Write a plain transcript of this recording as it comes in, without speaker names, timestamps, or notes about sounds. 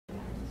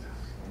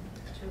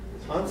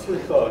On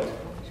Slichot,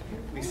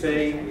 we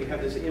say we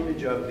have this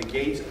image of the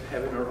gates of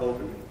heaven are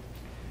opening.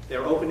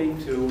 They're opening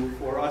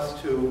for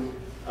us to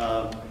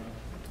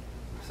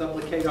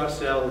supplicate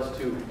ourselves,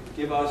 to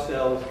give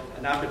ourselves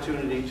an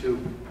opportunity to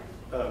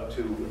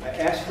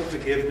ask for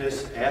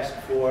forgiveness, ask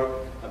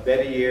for a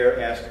better year,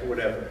 ask for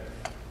whatever.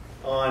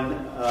 On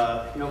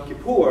Yom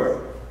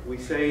Kippur, we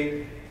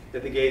say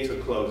that the gates are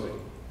closing.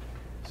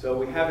 So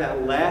we have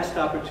that last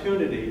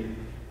opportunity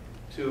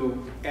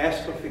to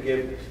ask for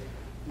forgiveness.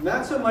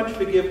 Not so much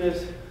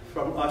forgiveness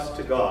from us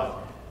to God,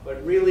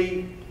 but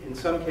really, in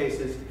some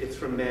cases, it's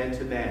from man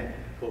to man.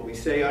 What we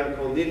say on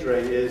Kol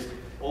Nidre is,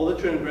 all the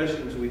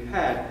transgressions we've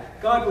had,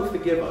 God will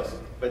forgive us,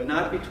 but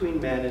not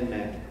between man and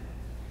man.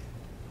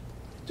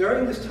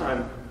 During this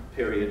time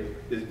period,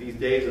 these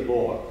days of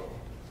awe,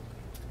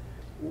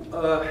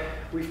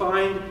 we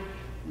find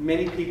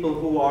many people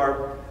who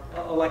are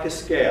like a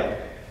scale.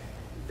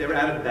 They're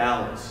out of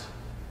balance.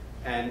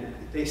 And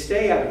they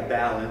stay out of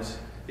balance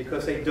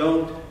because they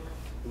don't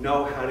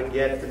know how to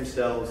get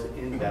themselves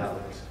in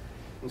balance.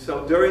 And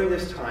so during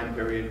this time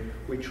period,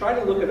 we try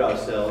to look at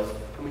ourselves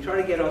and we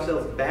try to get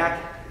ourselves back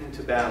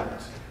into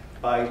balance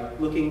by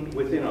looking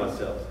within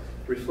ourselves,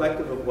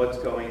 reflective of what's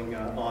going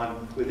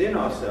on within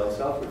ourselves,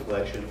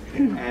 self-reflection,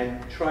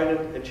 and try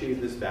to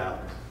achieve this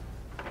balance.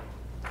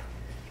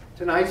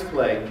 Tonight's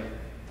play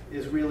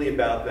is really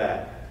about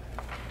that.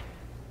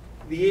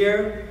 The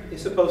year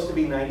is supposed to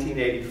be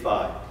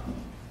 1985.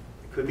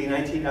 It could be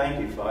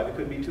 1995, it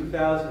could be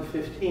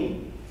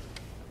 2015,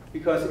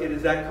 because it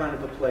is that kind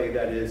of a play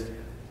that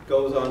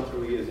goes on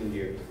through years and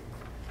years.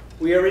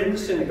 We are in the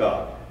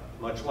synagogue,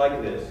 much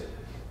like this,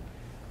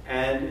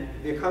 and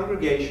the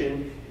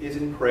congregation is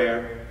in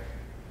prayer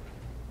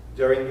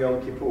during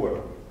Yom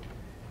Kippur.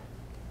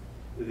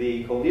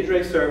 The Kol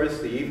Nidre service,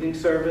 the evening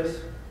service,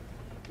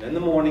 then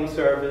the morning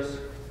service,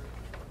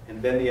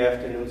 and then the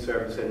afternoon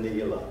service and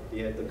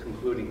the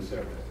concluding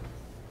service.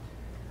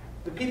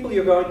 The people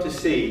you're going to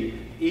see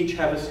each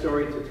have a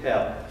story to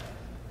tell.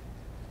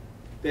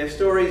 Their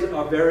stories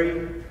are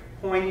very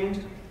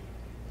poignant.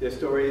 Their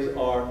stories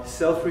are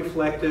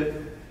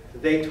self-reflective.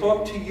 They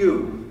talk to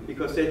you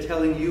because they're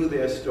telling you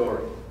their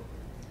story.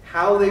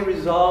 How they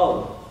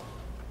resolve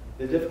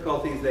the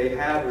difficulties they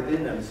have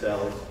within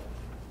themselves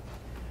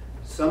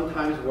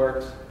sometimes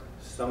works,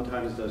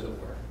 sometimes doesn't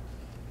work.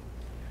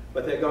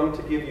 But they're going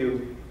to give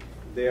you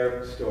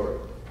their story.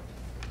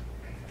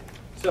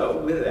 So,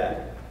 with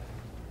that,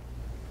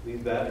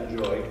 leave that,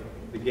 enjoy.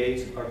 The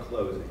gates are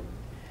closing.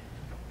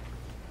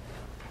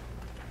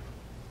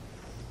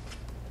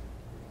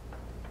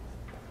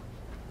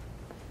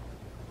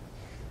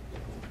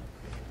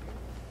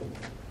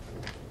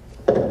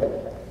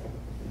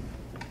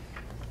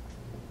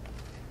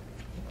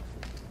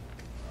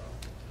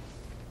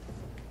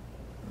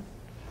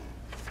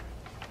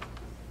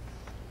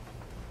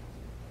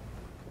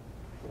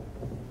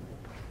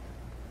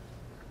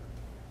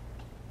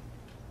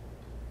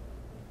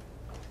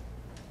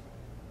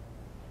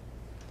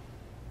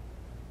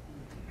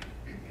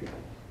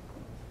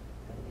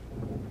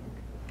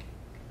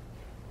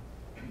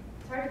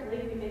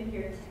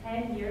 Here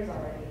 10 years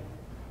already.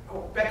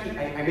 Oh, Becky,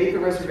 I made the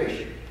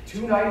reservation.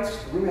 2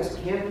 nights, the room has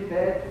a canopy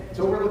bed, it's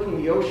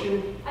overlooking the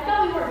ocean. I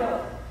thought we weren't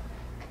going.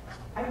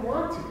 I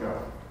want to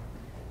go.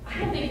 I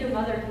don't think your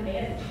mother can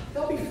manage.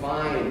 They'll be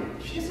fine.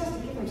 She just has to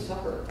give them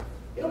supper.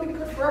 It'll be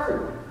good for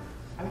everyone.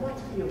 I want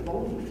to be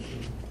alone with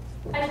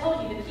you. I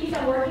told you, the piece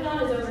I'm working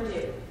on is overdue.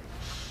 It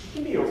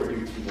can be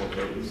overdue 2 more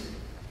days.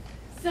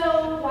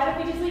 So why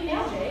don't we just leave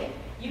now, Jake?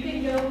 You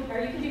can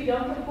do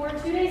Yom Kippur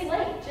 2 days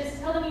late.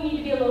 Just tell them you need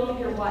to be alone with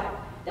your wife.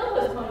 They'll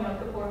postpone Yom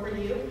Kippur for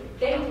you.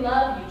 They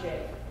love you,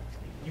 Jake.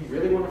 You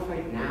really want to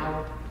fight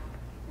now?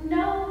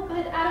 No,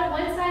 but out of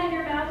one side of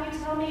your mouth you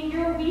tell me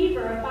you're a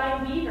weaver, a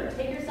fine weaver.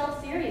 Take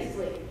yourself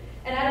seriously.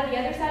 And out of the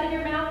other side of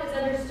your mouth it's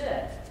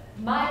understood.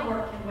 My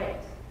work can wait.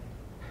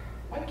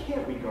 Why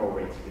can't we go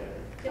away together?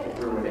 Don't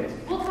ruin it.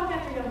 We'll talk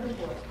after Yom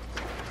Kippur.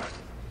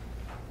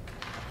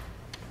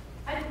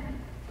 I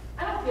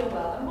don't feel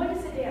well. I'm going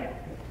to sit down.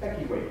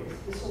 Becky,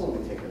 wait. This will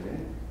only take a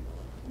minute.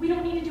 We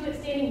don't need to do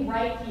it standing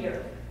right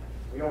here.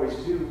 We always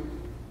do.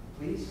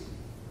 Please?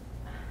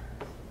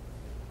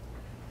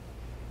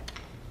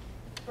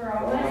 For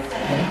our West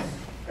side,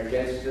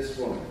 against this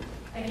woman,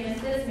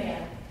 against this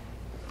man,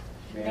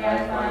 may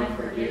I find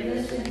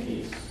forgiveness and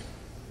peace.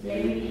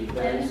 May we be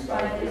cleansed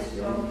by this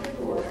Yom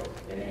Kippur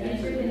and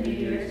enter the new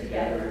year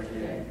together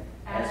again,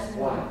 as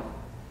one,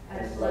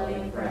 as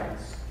loving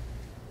friends.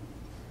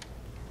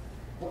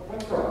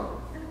 What's wrong?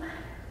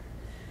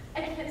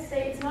 I can't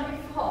say it's not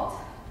your fault.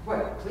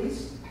 What,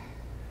 please?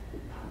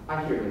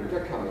 I hear them.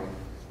 They're coming.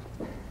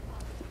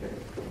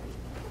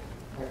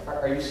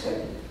 Are you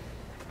sick?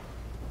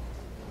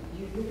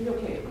 You'll be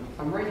okay.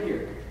 I'm right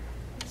here.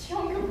 It's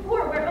Yom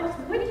Kippur. Where else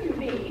would you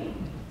be?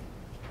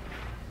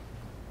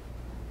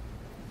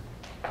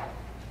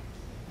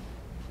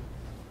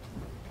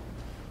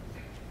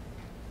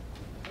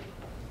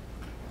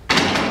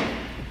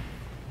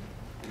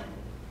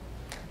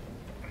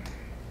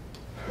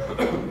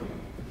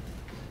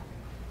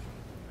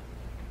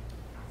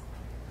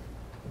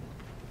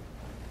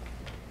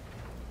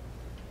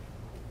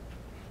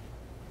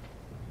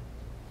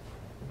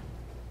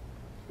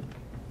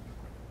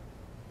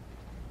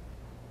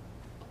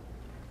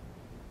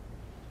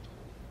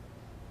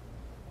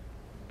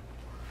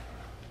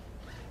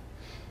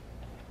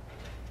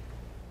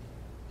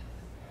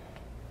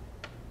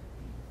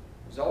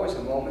 There's always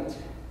a moment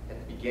at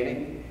the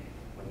beginning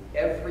when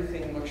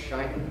everything looks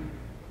shiny and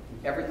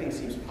everything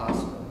seems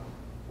possible.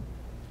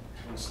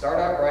 When you start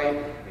out right,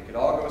 make it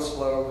all go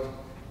slow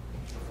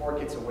before it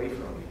gets away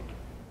from me.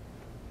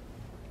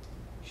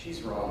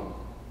 She's wrong.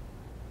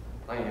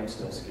 I am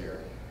still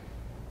scared.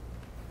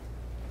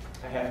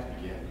 I have to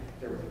begin.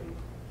 They're ready.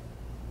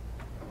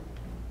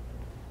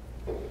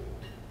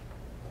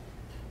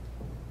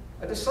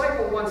 A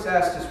disciple once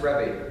asked his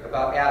Rebbe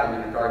about Adam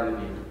in the Garden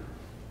of Eden.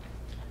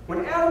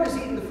 When Adam has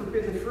eaten the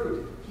forbidden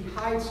fruit, he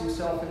hides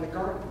himself in the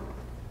garden.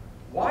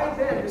 Why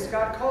then does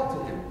God call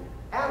to him,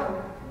 Adam,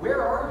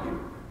 where are you?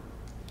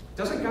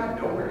 Doesn't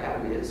God know where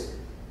Adam is?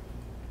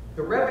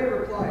 The Rebbe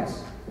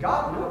replies,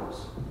 God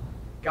knows.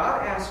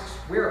 God asks,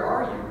 where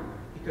are you?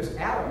 Because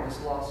Adam has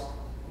lost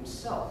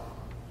himself.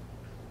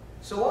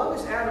 So long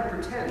as Adam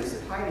pretends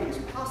that hiding is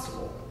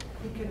possible,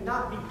 he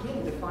cannot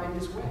begin to find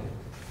his way.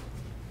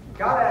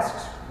 God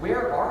asks,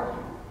 where are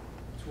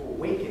you? To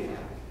awaken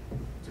him,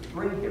 to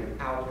bring him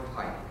out of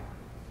hiding.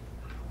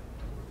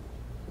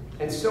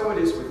 And so it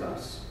is with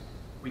us.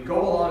 We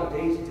go along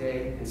day to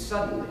day, and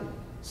suddenly,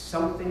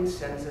 something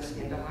sends us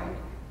into hiding.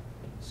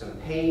 Some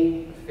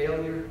pain, a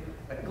failure,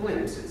 a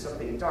glimpse at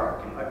something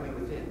dark and ugly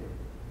within.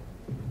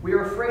 We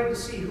are afraid to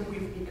see who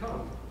we've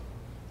become.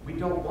 We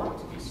don't want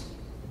to be seen.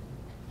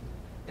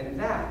 And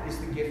that is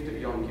the gift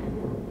of Yom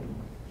Kippur.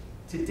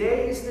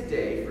 Today is the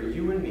day for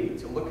you and me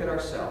to look at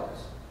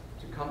ourselves,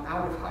 to come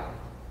out of hiding,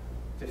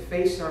 to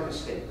face our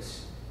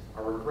mistakes,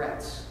 our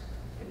regrets,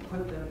 and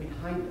put them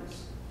behind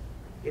us.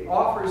 It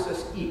offers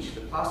us each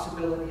the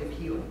possibility of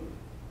healing,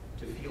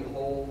 to feel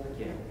whole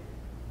again.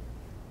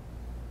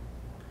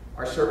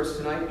 Our service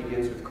tonight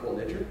begins with Kol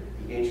Nidre,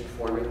 the ancient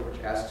formula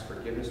which asks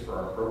forgiveness for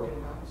our broken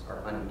vows,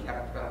 our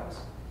unkept vows,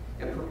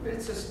 and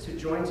permits us to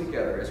join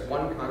together as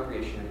one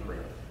congregation in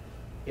prayer.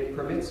 It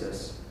permits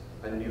us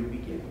a new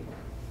beginning.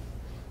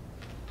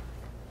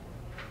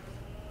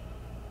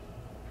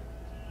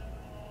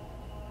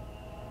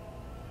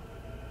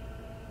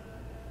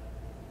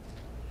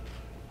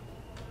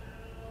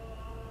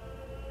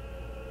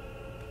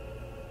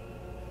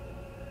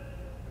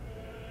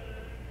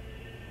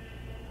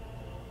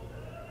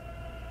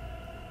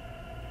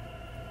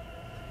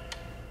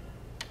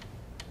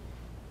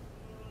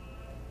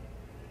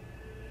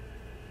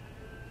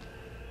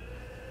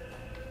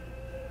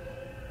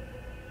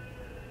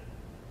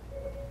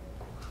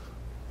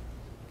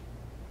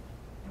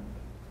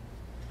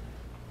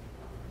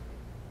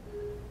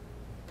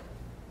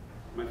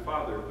 My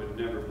father would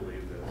never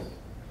believe this.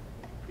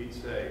 He'd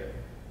say,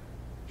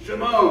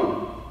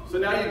 Shimon, so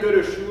now you go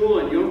to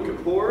shul on Yom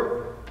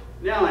Kippur?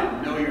 Now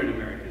I know you're an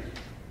American.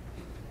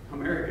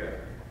 America.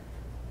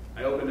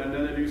 I opened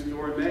another new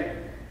store in May.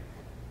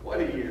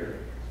 What a year.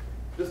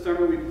 This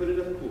summer we put in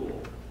a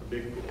pool, a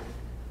big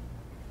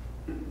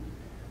pool.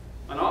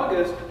 On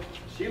August,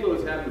 Sheila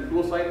was having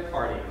poolside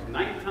parties,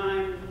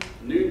 nighttime,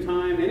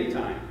 noontime,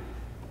 anytime.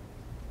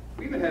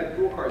 We even had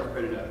pool cards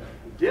printed up.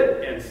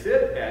 Dip and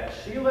sit at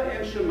Sheila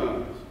and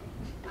Shimon's.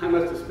 I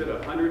must have spent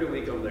 $100 a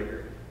week on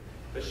liquor.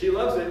 But she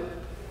loves it.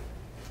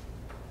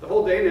 The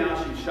whole day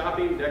now, she's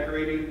shopping,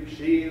 decorating.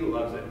 She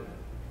loves it.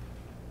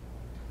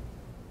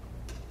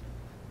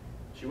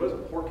 She was a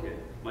poor kid,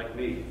 like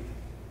me.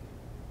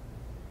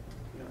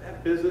 You know,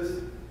 that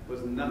business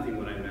was nothing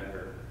when I met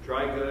her.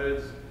 Dry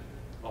goods,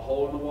 a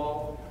hole in the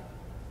wall.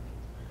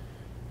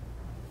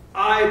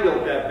 I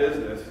built that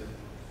business.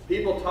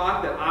 People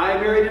talk that I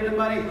married into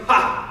money.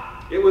 Ha!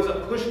 It was a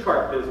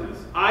pushcart business.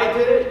 I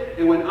did it,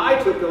 and when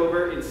I took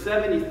over in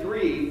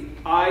 '73,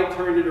 I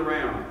turned it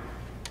around.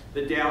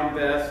 The down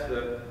vest,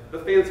 the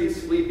fancy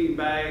sleeping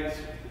bags.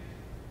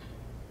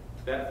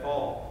 That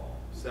fall,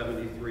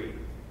 '73.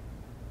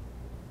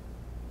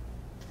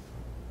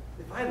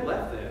 If I'd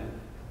left then,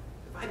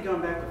 if I'd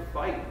gone back to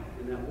fight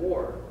in that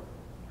war,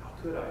 how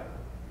could I?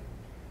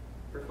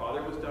 Her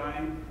father was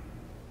dying.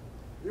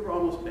 We were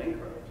almost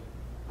bankrupt.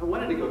 I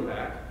wanted to go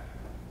back.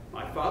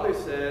 My father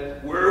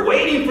said, we're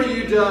waiting for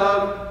you,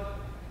 Dove.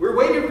 We're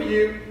waiting for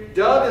you.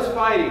 Dove is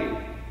fighting.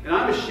 And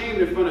I'm ashamed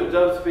in front of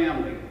Dove's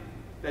family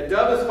that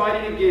Dove is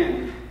fighting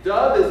again.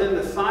 Dove is in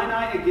the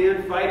Sinai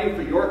again fighting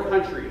for your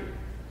country.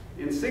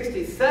 In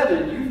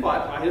 '67, you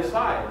fought by his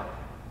side.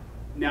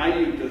 Now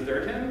you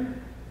desert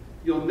him?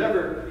 You'll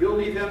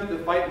leave him to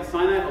fight in the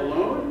Sinai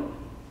alone?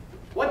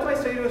 What do I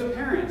say to his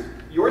parents?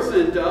 Your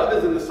son Dove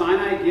is in the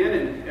Sinai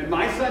again, and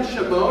my son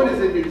Shimon is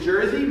in New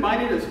Jersey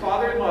minding his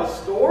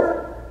father-in-law's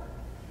store?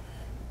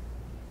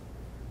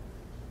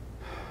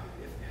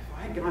 If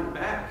I had gone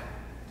back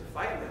to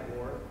fight that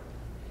war,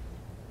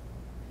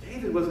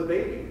 David was a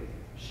baby.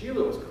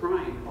 Sheila was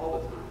crying all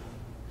the time.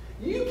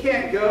 You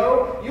can't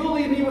go. You'll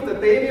leave me with the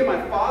baby and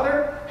my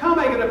father? How am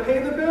I going to pay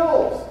the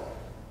bills?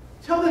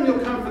 Tell them you'll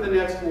come for the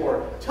next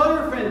war. Tell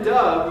your friend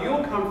Dove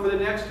you'll come for the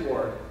next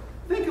war.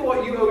 Think of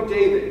what you owe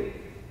David.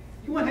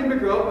 You want him to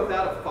grow up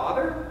without a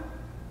father?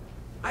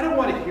 I don't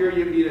want to hear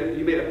you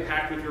made a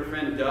pact with your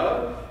friend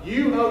Dove.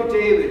 You owe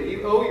David.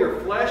 You owe your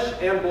flesh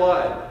and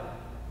blood.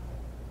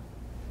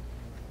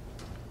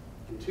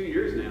 In 2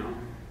 years now,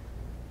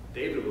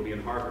 David will be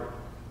in Harvard.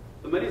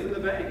 The money's in the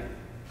bank.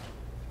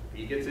 If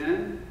he gets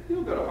in,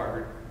 he'll go to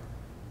Harvard.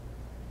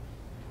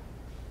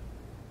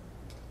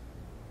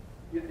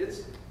 Yeah,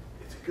 it's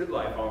a good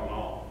life all in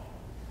all,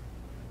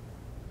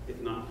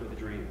 if not for the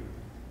dream.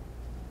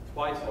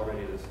 Twice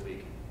already this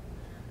week.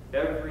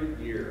 Every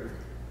year,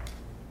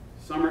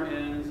 summer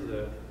ends,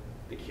 the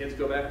kids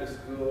go back to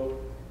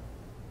school.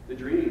 The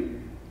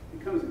dream,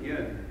 it comes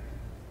again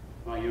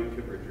on Yom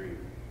Kippur dream.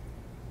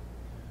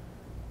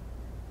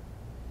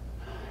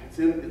 It's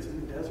in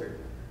the desert.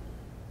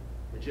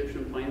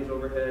 Egyptian planes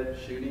overhead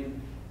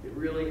shooting. It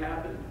really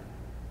happened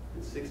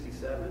in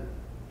 67,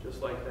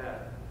 just like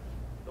that.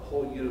 The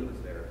whole unit was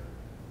there.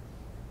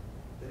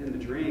 But in the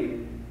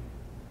dream,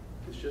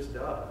 it's just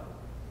Dove.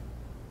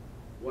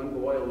 One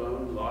boy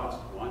alone, lost,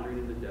 wandering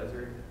in the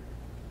desert,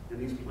 and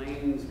these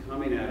planes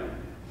coming at him.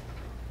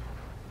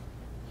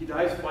 He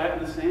dies flat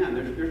in the sand.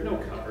 There's no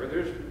cover.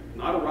 There's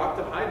not a rock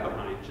to hide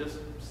behind, just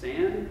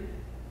sand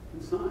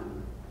and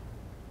sun.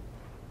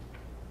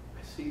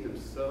 I see him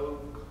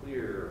so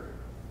clear.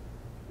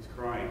 He's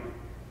crying.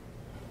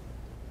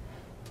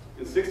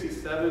 In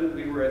 67,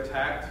 we were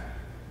attacked.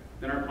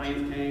 Then our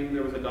planes came.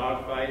 There was a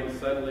dogfight, and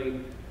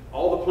suddenly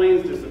all the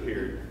planes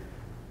disappeared.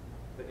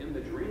 But in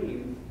the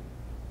dream,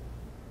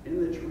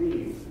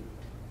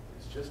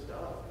 it's just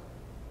Dove.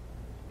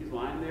 He's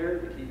lying there.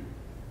 They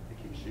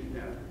keep shooting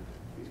at him.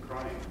 He's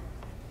crying.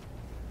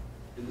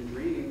 In the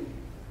dream,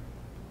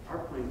 our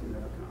planes will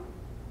never come.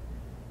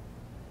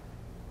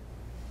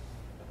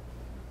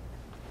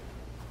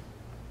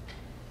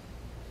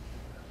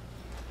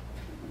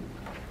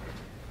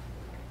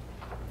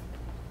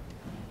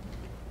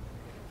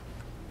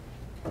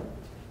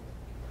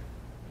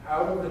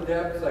 Out of the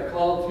depths I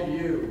call to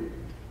you.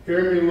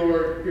 Hear me,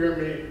 Lord, hear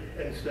me,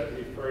 and set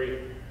me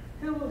free.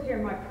 Who will hear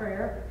my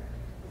prayer?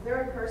 Is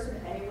there a person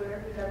anywhere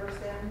who never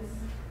sins?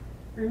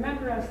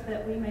 Remember us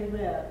that we may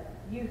live,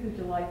 you who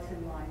delights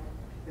in life.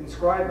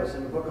 Inscribe us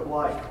in the book of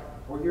life,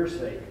 for your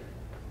sake.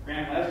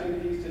 Grant lasting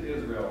peace to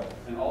Israel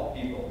and all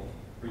people,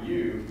 for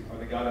you are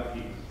the God of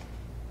peace.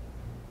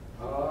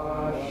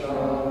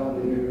 Ashanu,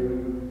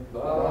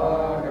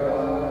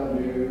 Baganu,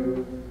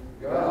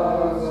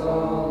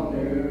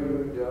 Gazanu,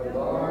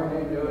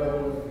 Dabarni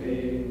Dofi,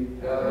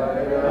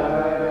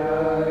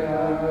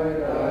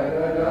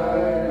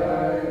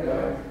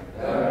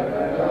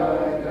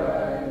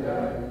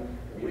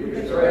 we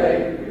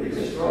betray, we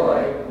destroy,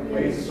 we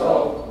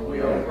insult, we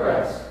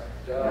oppress.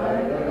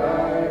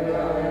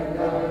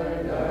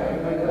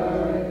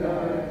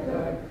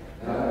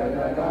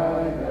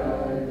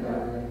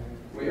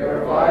 We are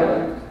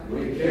violent, we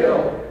kill,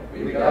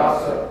 we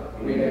gossip,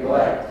 we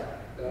neglect.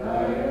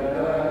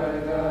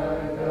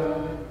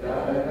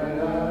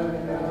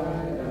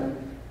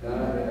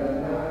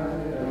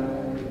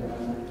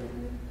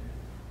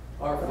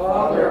 Our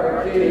Father,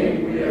 our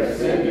King, we have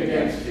sinned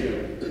against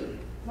you.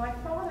 My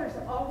father's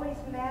always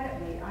mad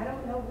at me. I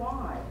don't know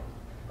why.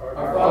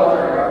 Our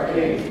Father, our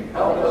King,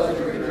 help us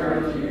to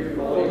return to you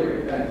fully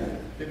repentant.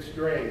 It's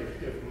strange.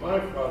 If my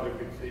father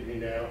could see me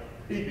now,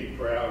 he'd be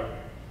proud.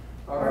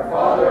 Our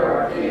Father,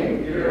 our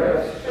King, hear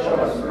us, show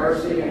us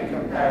mercy and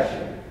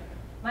compassion.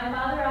 My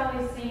father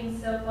always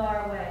seems so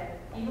far away,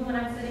 even when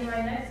I'm sitting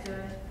right next to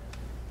him.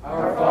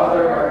 Our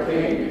Father, our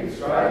King,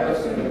 inscribe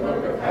us in the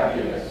book of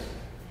happiness.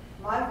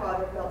 My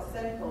father felt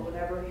sinful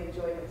whenever he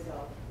enjoyed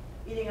himself.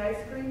 Eating ice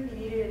cream, he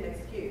needed an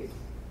excuse.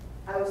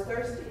 I was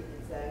thirsty,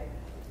 he'd say.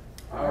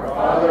 Our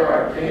Father,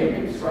 our King,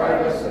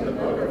 inscribe us in the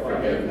book of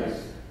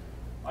forgiveness.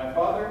 My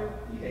father,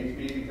 he hates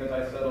me because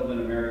I settled in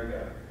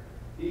America.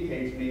 He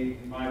hates me,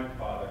 my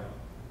father.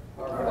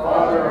 Our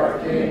Father, our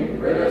King,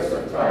 rid us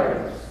of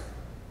tyrants.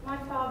 My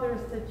father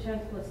is the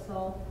gentlest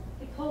soul.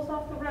 He pulls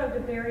off the road to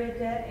bury a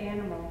dead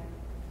animal.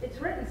 It's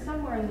written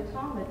somewhere in the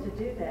Talmud to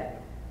do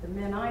that. The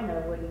men I know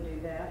wouldn't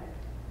do that.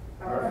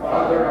 Our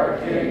Father, our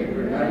King,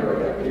 remember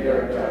that we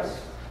are dust.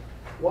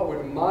 What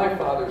would my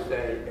father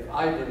say if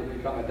I didn't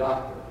become a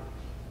doctor?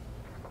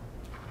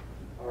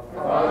 Our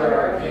Father,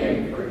 our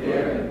King,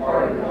 forgive and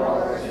pardon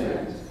all our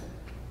sins.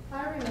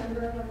 I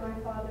remember when my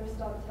father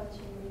stopped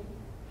touching me,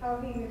 how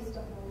he used to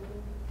hold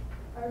me.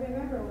 I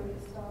remember when he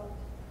stopped.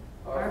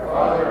 Our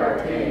Father, our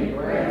King,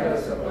 grant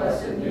us a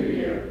blessed new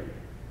year.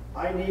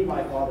 I need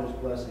my father's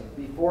blessing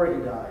before he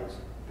dies,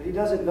 but he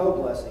doesn't know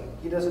blessing.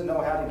 He doesn't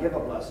know how to give a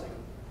blessing.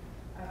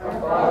 Our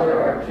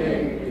Father, our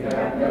King, we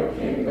have no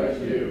king but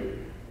you.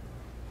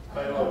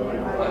 I love my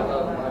I father.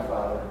 love my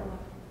Father.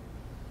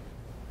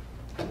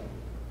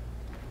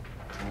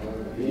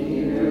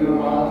 Avinu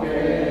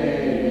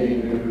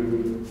Malkeinu,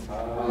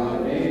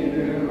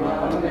 Avinu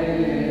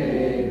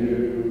Malkeinu,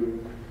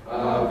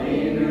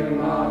 Avinu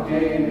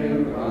Malkeinu,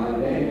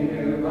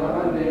 Avinu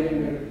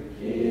Malkeinu,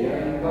 Ki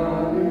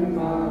Avinu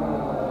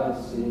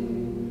Masim,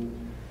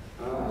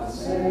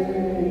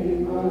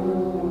 Aseh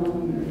Anu.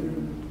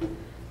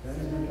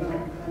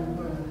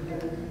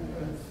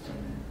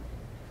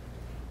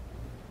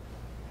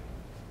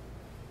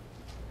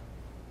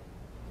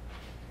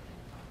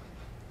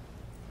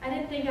 I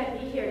didn't think I'd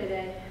be here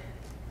today.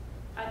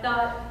 I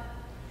thought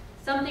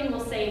something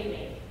will save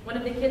me. One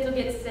of the kids will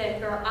get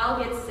sick, or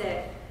I'll get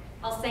sick.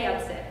 I'll say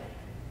I'm sick.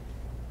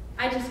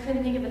 I just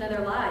couldn't think of another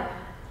lie.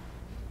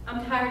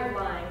 I'm tired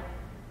of lying.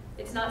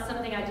 It's not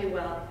something I do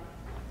well.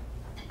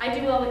 I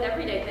do well with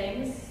everyday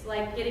things,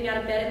 like getting out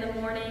of bed in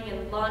the morning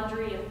and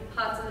laundry and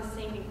pots in the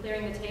sink and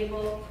clearing the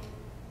table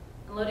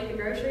and loading the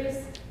groceries.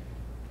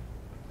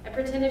 I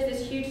pretend there's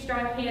this huge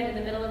strong hand in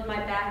the middle of my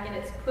back and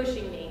it's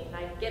pushing me, and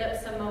I get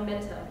up some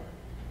momentum.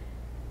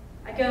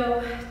 I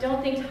go,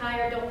 don't think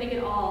tired, don't think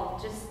at all,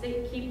 just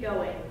keep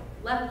going.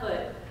 Left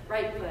foot,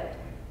 right foot,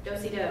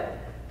 do-si-do.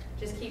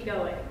 Just keep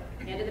going.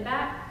 Hand to the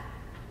back,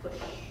 push.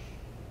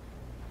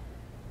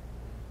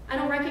 I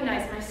don't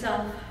recognize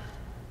myself.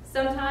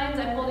 Sometimes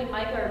I'm holding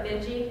Micah or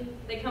Benji.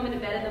 They come into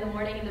bed in the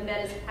morning and the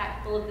bed is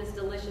packed full of this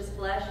delicious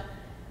flesh.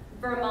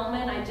 For a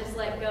moment, I just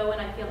let go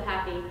and I feel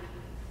happy.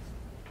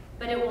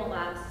 But it won't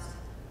last.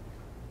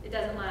 It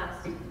doesn't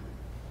last.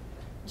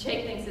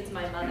 Jake thinks it's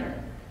my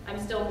mother. I'm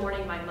still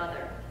mourning my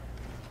mother.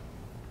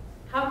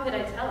 How could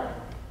I tell him?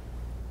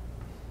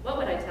 What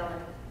would I tell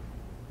him?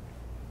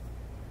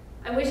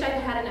 I wish I'd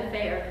had an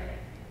affair.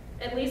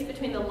 At least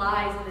between the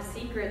lies and the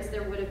secrets,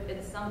 there would have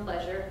been some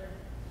pleasure.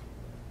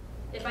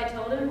 If I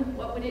told him,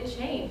 what would it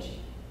change?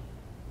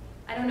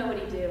 I don't know what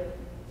he'd do.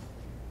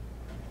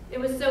 It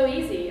was so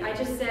easy. I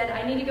just said,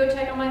 I need to go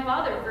check on my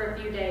father for a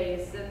few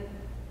days. And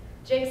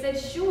Jake said,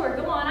 sure,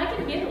 go on, I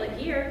can handle it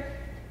here.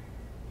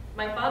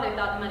 My father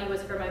thought the money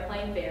was for my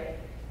plane fare.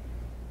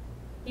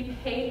 He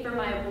paid for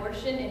my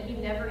abortion and he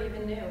never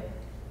even knew.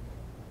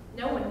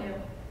 No one knew.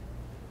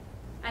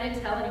 I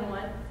didn't tell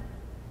anyone.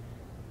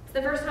 It's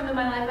the first time in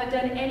my life I've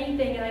done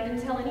anything and I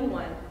didn't tell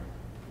anyone.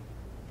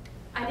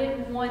 I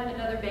didn't want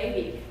another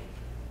baby.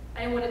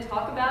 I didn't want to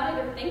talk about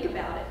it or think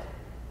about it.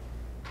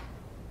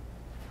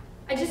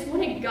 I just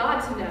wanted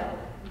God to know.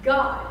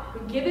 God,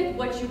 who giveth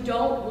what you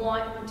don't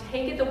want, who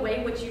taketh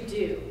away what you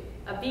do.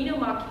 Avinu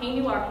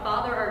Malkeinu, our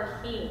Father,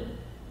 our King.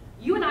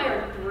 You and I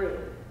are through.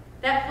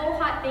 That whole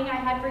hot thing I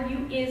had for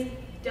you is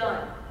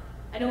done.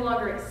 I no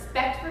longer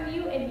expect from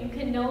you, and you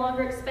can no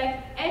longer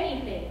expect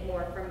anything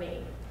more from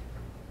me.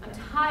 I'm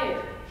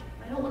tired.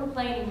 I don't want to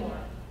play anymore.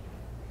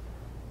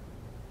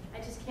 I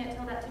just can't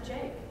tell that to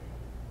Jake.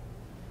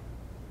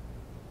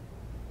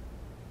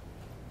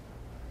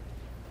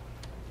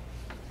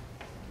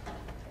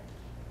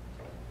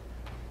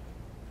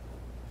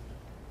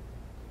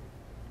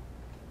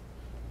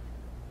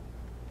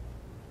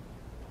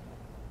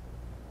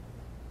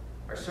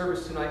 Our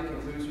service tonight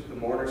concludes with the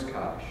mourner's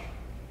Kaddish.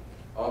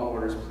 All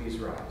mourners, please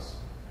rise.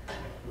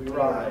 We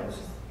rise.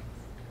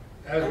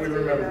 As we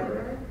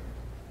remember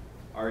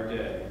our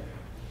dead.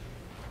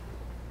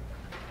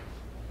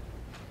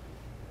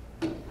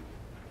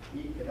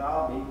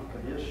 Ikadabi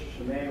Kadish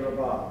Shemei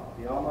Rabbah,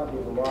 Yama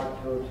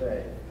Dubarak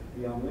Tote,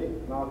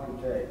 Yamlik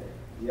Malkute,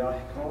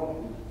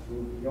 Yahkom,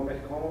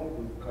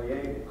 Yomechkom,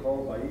 Kayem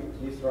Kol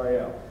Bait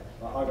Yisrael,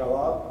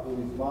 La'agalab,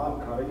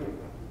 Uzman Karim,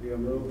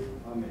 Yamru,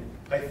 Amen.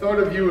 I thought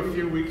of you a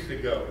few weeks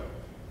ago.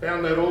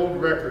 Found that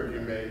old record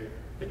you made,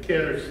 The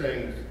Cantor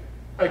Sings.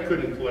 I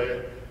couldn't play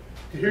it.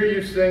 To hear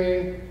you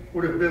singing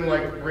would have been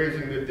like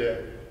raising the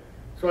dead.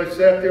 So I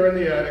sat there in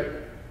the attic,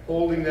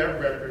 holding that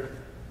record,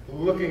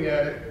 looking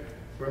at it,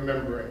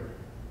 remembering.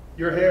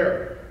 Your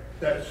hair,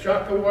 that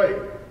shock of white,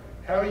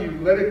 how you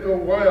let it go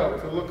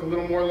wild to look a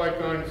little more like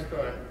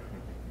Einstein.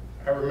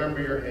 I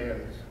remember your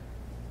hands.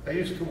 I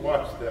used to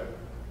watch them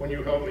when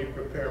you helped me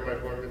prepare my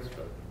bar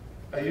mitzvah.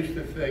 I used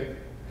to think,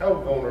 how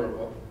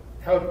vulnerable,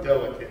 how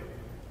delicate.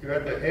 You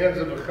had the hands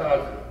of a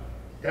chazan.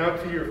 Down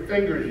to your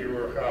fingers you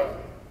were a chazan.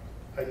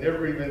 I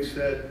never even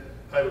said,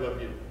 I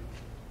love you.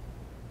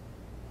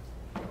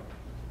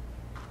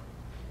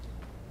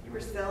 You were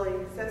silly,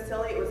 so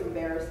silly it was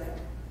embarrassing.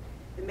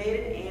 The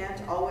maiden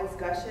aunt always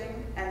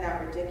gushing, and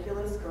that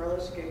ridiculous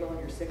girlish giggle in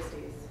your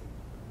 60s.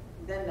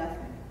 Then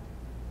nothing.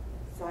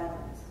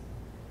 Silence.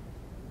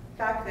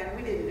 Back then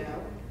we didn't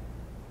know.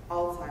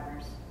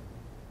 Alzheimer's.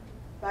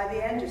 By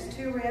the end, just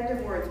two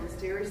random words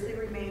mysteriously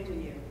remained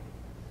in you.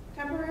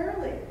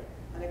 Temporarily,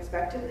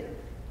 unexpectedly,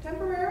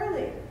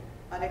 temporarily,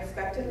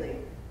 unexpectedly,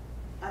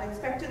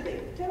 unexpectedly,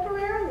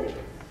 temporarily.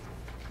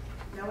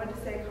 No one to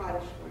say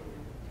Kaddish for you.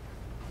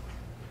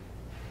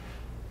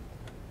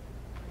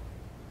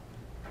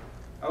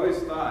 I always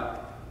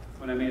thought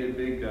when I made it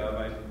big, Dove,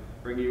 I'd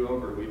bring you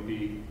over, we'd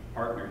be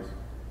partners.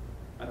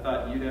 I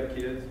thought you'd have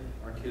kids,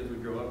 our kids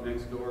would grow up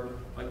next door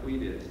like we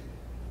did.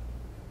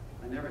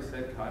 I never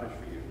said Kaddish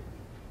for you.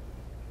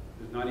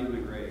 There's not even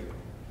a grave.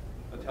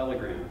 A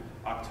telegram.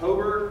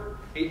 October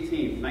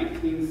 18th,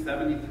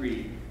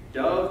 1973.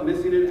 Dove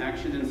missing in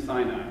action in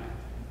Sinai.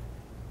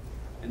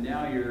 And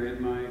now you're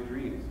in my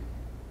dreams.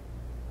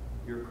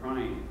 You're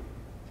crying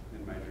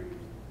in my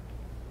dreams.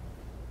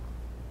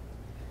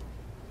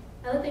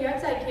 I lit the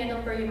outside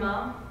candle for you,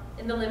 Mom,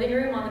 in the living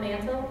room on the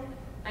mantle.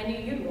 I knew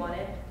you'd want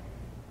it.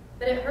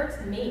 But it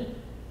hurts me.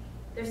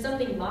 There's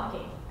something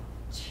mocking,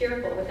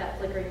 cheerful with that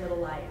flickering little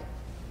light.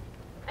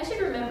 I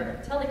should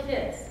remember, tell the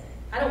kids.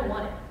 I don't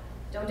want it.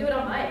 Don't do it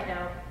on my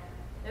account.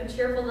 No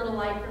cheerful little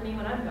light for me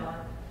when I'm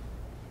gone.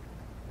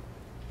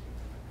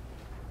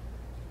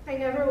 I I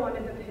never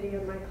wanted the pity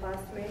of my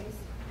classmates.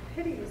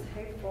 Pity was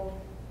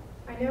hateful.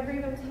 I never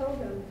even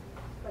told them,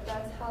 but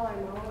that's how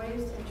I'm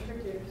always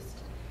introduced.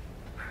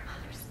 Her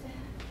mother's dead.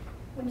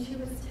 When she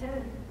was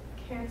 10,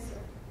 cancer.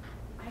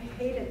 I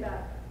hated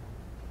that.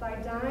 By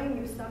dying,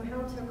 you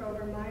somehow took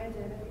over my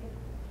identity.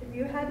 If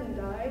you hadn't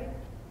died,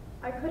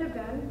 I could have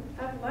been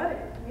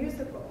athletic,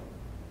 musical,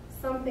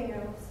 something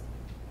else.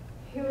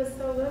 He was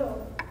so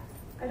little.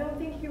 I don't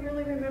think he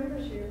really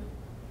remembers you.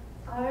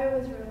 I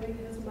was really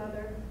his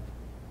mother.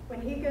 When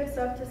he gets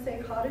up to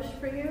say Kaddish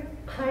for you,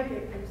 I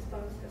get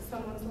goosebumps if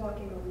someone's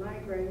walking on my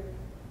grave.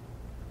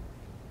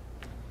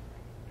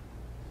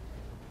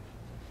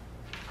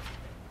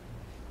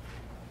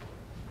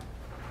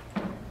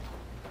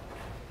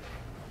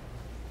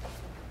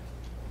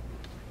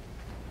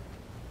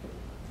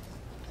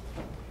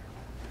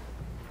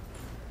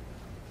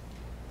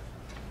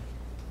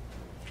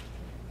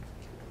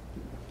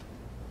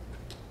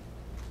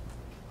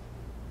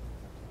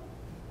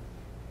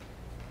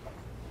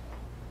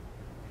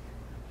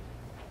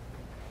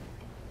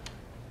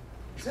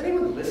 Was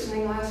anyone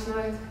listening last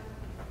night?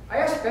 I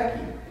asked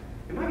Becky,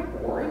 am I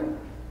boring?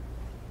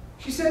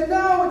 She said,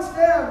 no, it's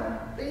them.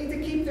 They need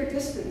to keep their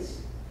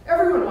distance.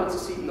 Everyone wants a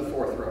seat in the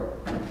fourth row,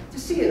 to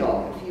see it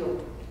all and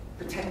feel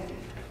protected.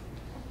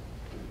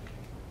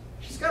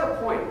 She's got a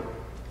point.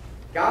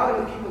 God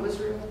and the people of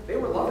Israel, they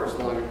were lovers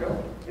long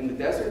ago, in the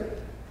desert,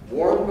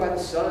 warmed by the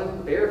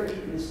sun, bare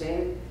feet in the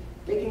sand,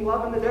 making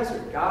love in the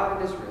desert, God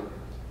and Israel.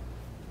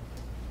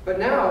 But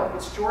now,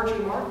 it's George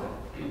and Martha.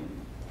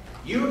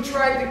 You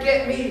tried to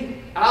get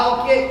me,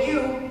 I'll get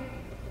you.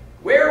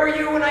 Where were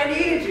you when I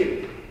needed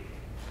you?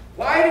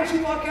 Why did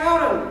you walk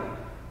out on me?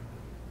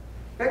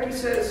 Becky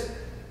says,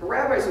 a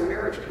rabbi's a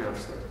marriage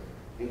counselor,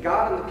 and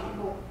God and the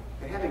people,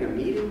 they're having a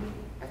meeting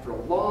after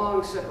a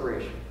long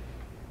separation.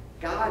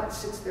 God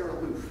sits there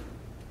aloof,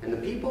 and the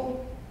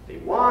people, they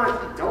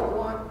want, they don't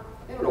want,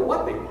 they don't know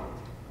what they want.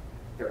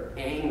 They're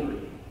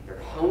angry, they're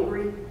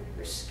hungry,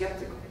 they're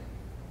skeptical.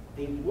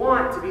 They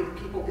want to be the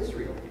people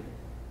Israel did.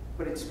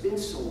 But it's been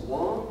so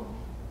long,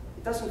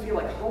 it doesn't feel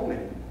like home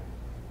anymore.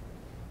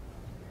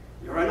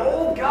 You're an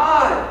old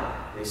God,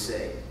 they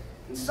say,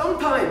 and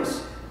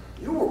sometimes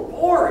you were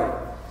boring.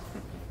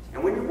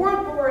 And when you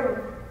weren't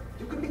boring,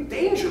 you could be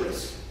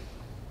dangerous.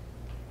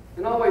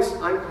 And always,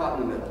 I'm caught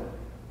in the middle.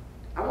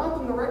 I want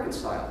them to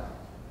reconcile.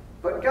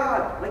 But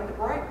God, like the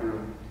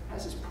bridegroom,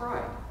 has his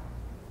pride.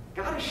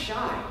 God is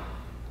shy.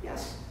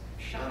 Yes,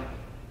 shy.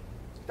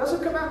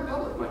 Doesn't come out in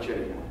public much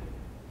anymore.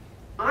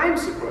 I'm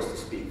supposed to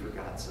speak for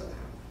God somehow.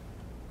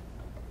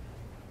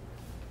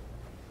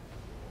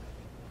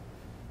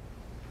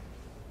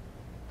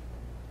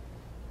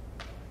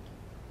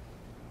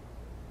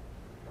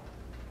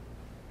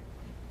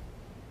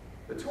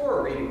 The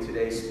Torah reading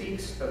today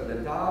speaks of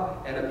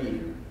Nadab and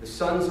Abihu, the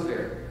sons of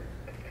Aaron.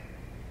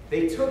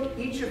 They took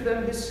each of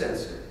them his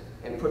censer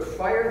and put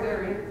fire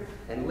therein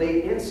and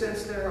laid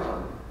incense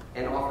thereon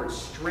and offered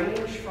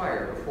strange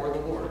fire before the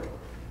Lord,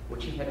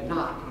 which he had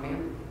not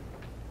commanded.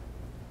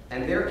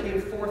 And there came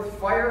forth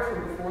fire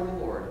from before the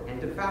Lord and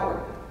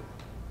devoured them,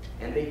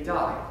 and they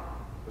died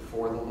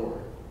before the Lord.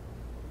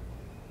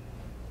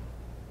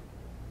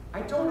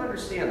 I don't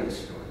understand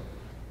this story.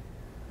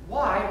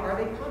 Why are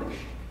they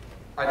punished?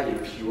 Are they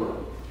impure?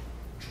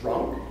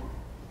 Drunk?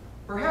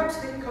 Perhaps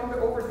they've come to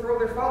overthrow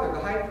their father, the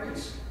high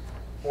priest.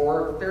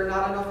 Or they're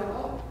not enough at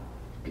all.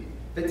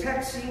 The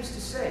text seems to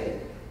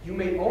say, you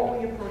may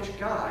only approach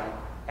God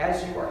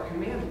as you are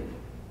commanded,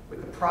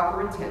 with the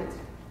proper intent,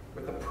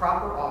 with the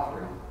proper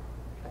offering,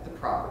 at the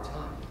proper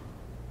time.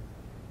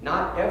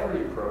 Not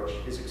every approach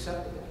is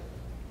acceptable.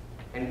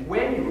 And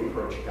when you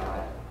approach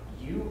God,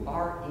 you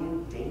are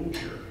in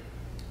danger.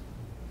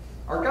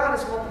 Our God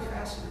is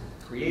multifaceted.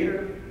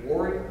 Creator,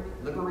 warrior,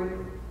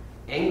 liberator,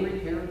 angry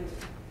parent,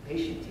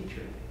 patient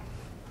teacher.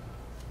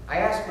 I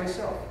ask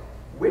myself,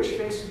 which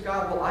face of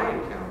God will I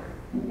encounter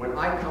when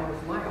I come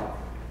with my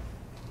offering?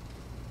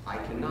 I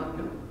cannot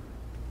know.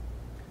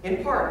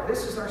 In part,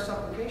 this is our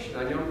supplication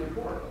on Yom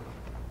Kippur.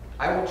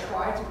 I will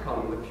try to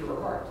come with a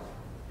pure heart,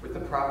 with the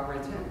proper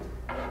intent.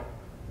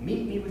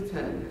 Meet me with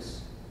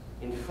tenderness.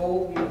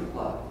 Enfold me with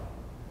love.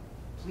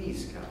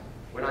 Please, God,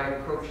 when I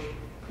approach you,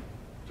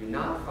 do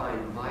not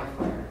find my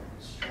fire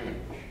strange.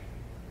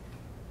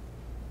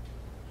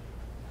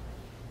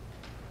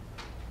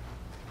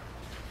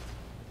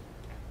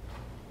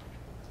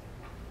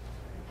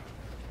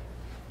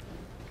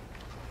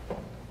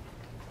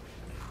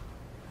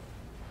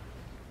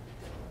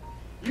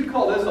 You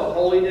call this a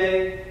holy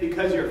day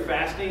because you're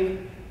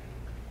fasting?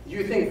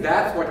 You think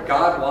that's what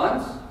God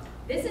wants?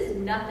 This is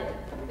nothing.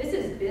 This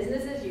is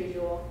business as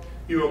usual.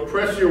 You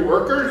oppress your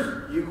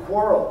workers? You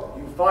quarrel,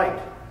 you fight.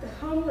 The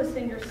homeless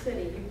in your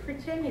city, you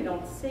pretend you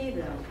don't see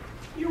them.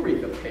 You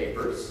read the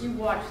papers. You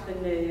watch the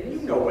news.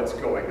 You know what's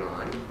going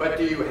on. But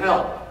do you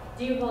help?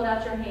 Do you hold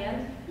out your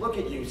hand? Look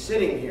at you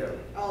sitting here.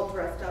 All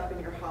dressed up in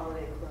your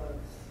holiday clothes.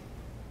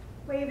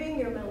 Waving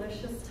your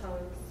malicious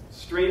tongues.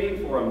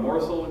 Straining for a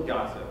morsel of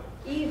gossip.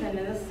 Even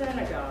in the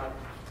synagogue.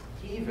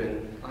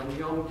 Even on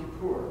Yom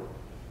Kippur.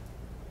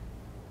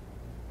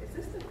 Is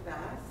Is this the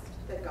fast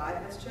that God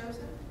has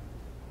chosen?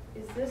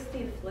 Is this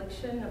the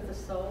affliction of the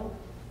soul?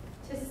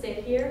 To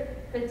sit here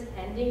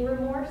pretending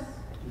remorse?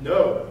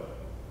 No,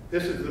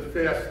 this is the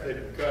fast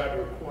that God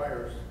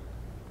requires.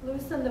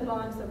 Loosen the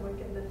bonds of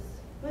wickedness.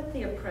 Let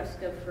the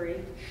oppressed go free.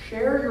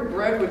 Share your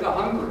bread with the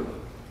hungry.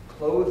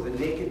 Clothe the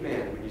naked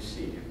man when you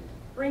see him.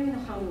 Bring the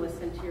homeless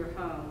into your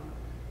home.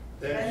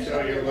 Then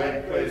shall your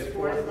light blaze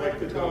forth like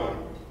the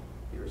dawn.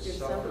 Your Your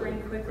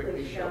suffering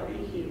quickly shall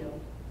be healed.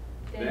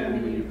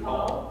 Then when you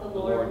call, the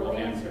Lord will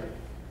answer.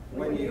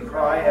 When you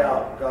cry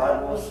out,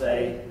 God will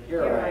say,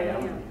 Here I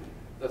am.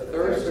 The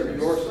thirst of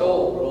your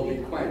soul will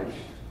be quenched.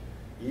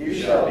 You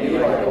shall be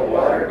like a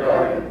watered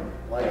garden,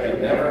 like a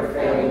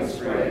never-failing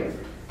spring.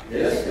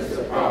 This is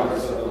the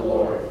promise of the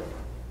Lord.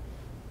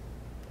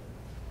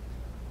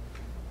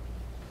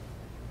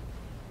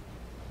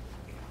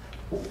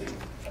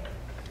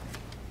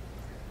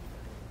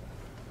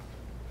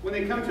 When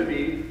they come to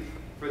me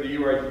for the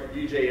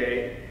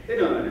UJA, they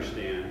don't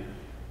understand.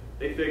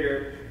 They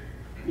figure,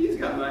 he's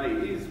got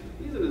money, he's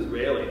an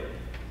Israeli.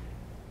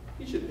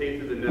 He should pay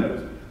through the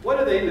nose. What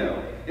do they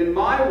know? In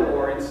my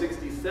war in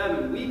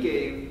 '67, we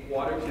gave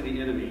water to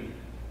the enemy.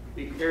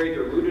 We carried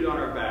their wounded on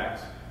our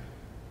backs.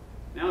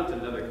 Now it's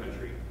another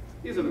country.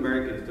 These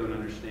Americans don't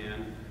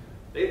understand.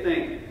 They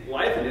think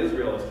life in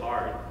Israel is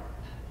hard.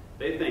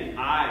 They think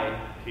I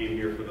came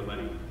here for the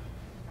money.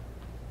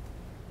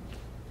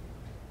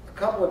 A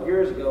couple of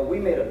years ago, we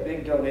made a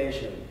big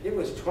donation. It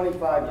was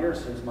 25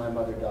 years since my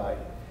mother died.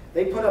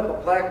 They put up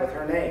a plaque with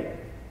her name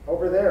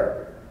over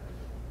there.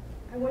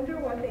 I wonder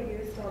what they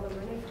used all the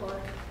money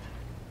for.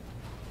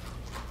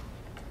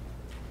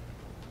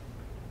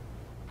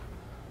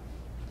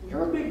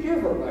 You're a big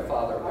giver, my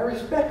father. I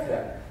respect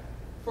that.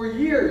 For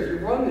years,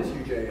 you've run this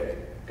UJA,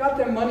 got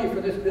them money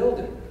for this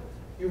building.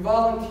 You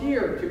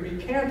volunteered to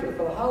be cantor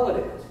for the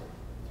holidays.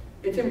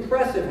 It's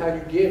impressive how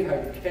you give, how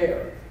you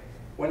care.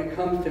 When it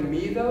comes to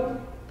me, though,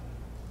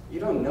 you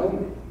don't know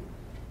me.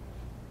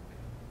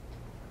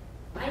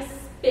 I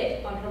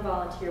spit on her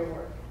volunteer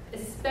work,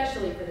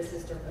 especially for the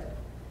sisterhood.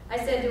 I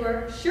said to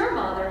her, sure,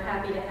 Ma, they're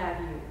happy to have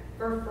you.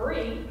 For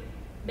free.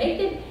 Make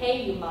them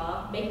pay you,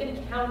 Ma. Make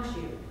them count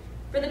you.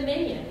 For the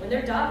minyan, when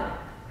they're davening.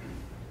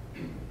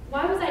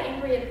 Why was I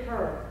angry at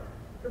her?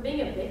 For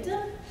being a victim?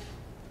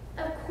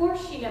 Of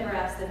course she never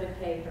asked them to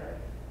pay her.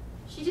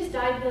 She just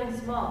died feeling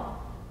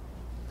small.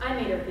 I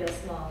made her feel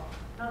small,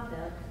 not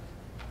them.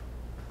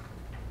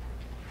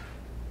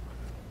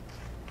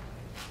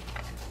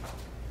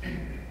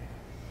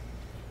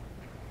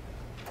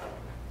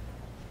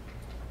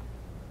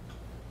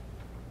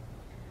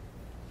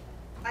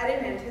 I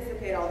didn't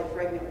anticipate all the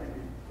pregnant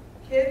women.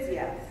 Kids,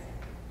 yes.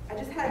 I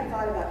just hadn't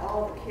thought about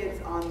all the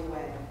kids on the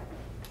way.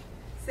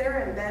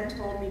 Sarah and Ben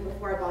told me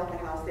before I bought the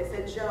house, they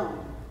said,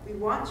 Joan, we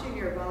want you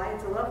nearby.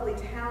 It's a lovely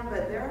town,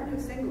 but there are no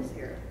singles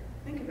here.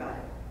 Think about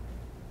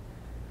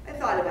it. I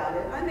thought about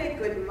it. I make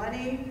good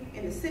money.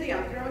 In the city,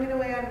 I'm throwing it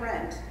away on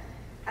rent.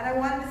 And I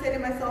wanted to say to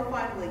myself,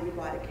 finally, you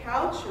bought a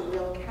couch, a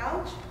real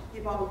couch.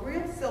 You bought a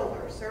real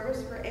silver,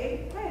 service for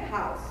 8. Buy a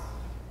house.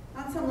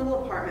 Not some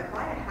little apartment.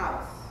 Buy a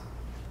house.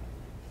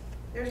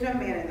 There's no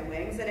man in the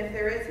wings, and if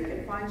there is, he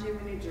can find you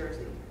in New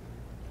Jersey.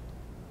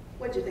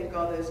 What'd you think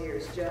all those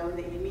years, Joan,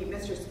 that you meet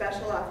Mr.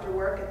 Special after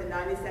work at the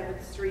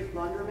 97th Street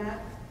laundromat?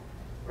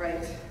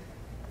 Right.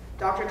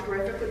 Dr.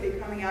 Terrific would be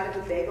coming out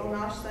of the bagel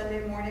nosh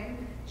Sunday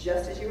morning,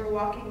 just as you were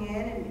walking in,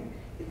 and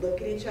you'd look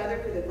at each other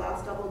through the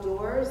glass double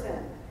doors,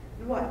 and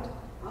what?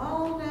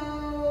 I'll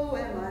know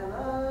when my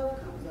love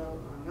comes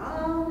along.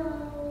 I'll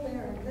know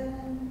there and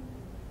then.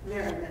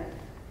 There and then.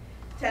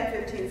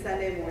 10:15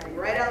 Sunday morning,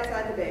 right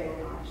outside the bagel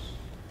nosh.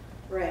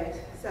 Right,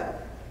 so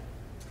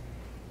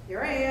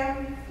here I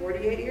am,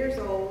 48 years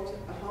old,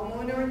 a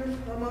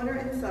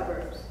homeowner in the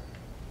suburbs.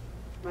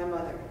 My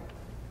mother.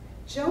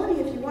 Joni,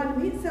 if you want to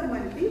meet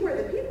someone, be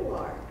where the people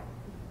are.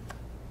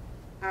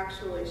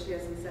 Actually, she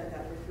hasn't said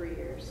that for 3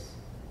 years.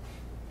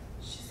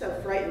 She's so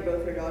frightened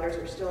both her daughters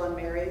are still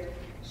unmarried,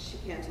 she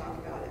can't talk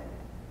about it.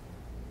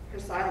 Her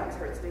silence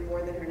hurts me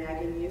more than her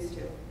nagging used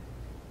to.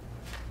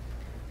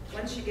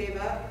 When she gave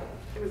up,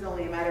 it was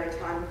only a matter of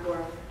time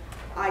before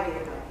I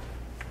gave up.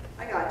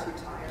 I got too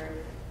tired,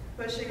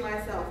 pushing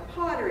myself,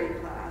 pottery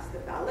class, the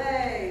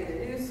ballet,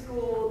 the new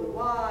school, the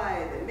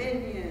Y, the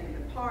minion,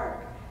 the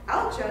park.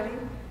 Out, Joni,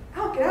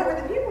 out, get out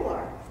where the people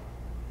are.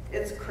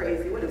 It's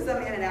crazy. What if some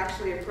man had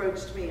actually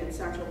approached me in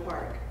Central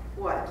Park?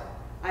 What?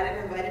 I'd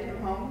have invited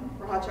him home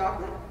for hot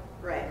chocolate?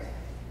 Right.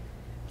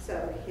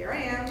 So here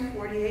I am,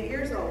 48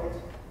 years old,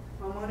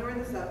 homeowner in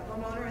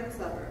the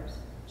suburbs,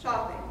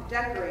 shopping,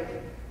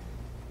 decorating.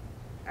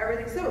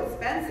 Everything's so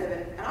expensive,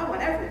 and I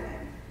want everything.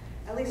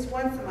 At least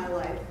once in my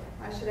life,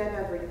 I should have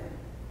everything.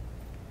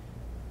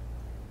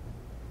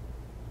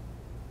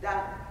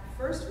 That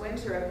first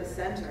winter at the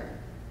center,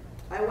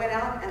 I went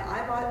out and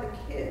I bought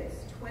the kids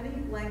 20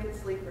 blanket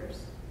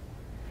sleepers.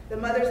 The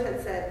mothers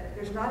had said,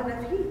 there's not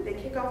enough heat. They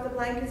kick off the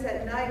blankets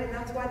at night, and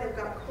that's why they've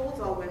got colds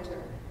all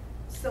winter.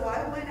 So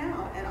I went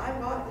out and I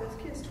bought those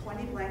kids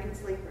 20 blanket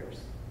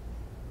sleepers.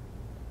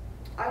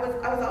 I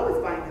was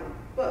always buying them.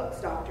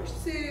 books, Dr.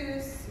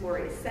 Seuss,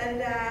 Maurice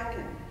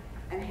Sendak,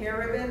 and hair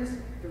ribbons,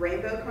 the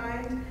rainbow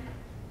kind,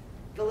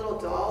 the little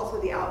dolls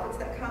with the outfits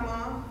that come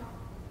off,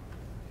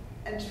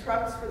 and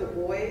trucks for the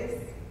boys,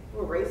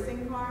 little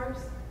racing cars.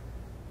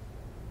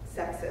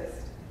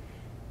 Sexist.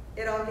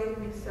 It all gave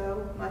me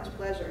so much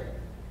pleasure.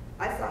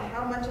 I saw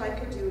how much I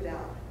could do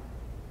without.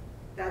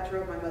 That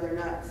drove my mother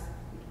nuts.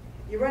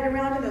 You run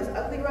around in those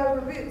ugly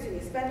rubber boots and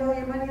you spend all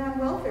your money on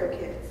welfare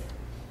kids.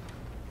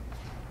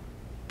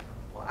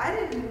 Well, I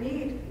didn't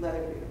need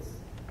leather boots,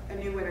 a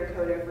new winter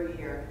coat every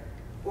year,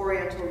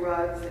 oriental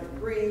rugs and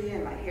brie,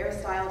 and my hair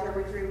styled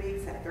every 3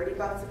 weeks at $30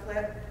 a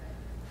clip.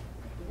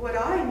 What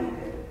I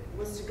needed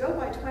was to go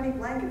buy 20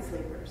 blanket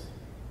sleepers,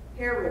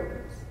 hair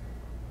ribbons,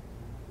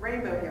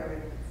 rainbow hair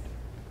ribbons.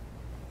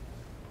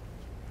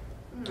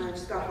 It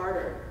just got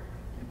harder.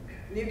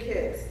 New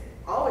kids,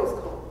 always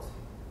cold,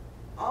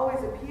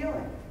 always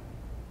appealing.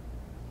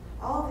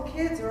 All the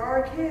kids are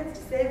our kids.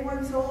 To save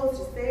one soul is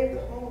to save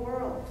the whole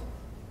world.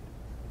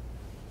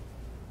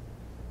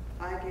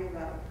 I gave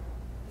up.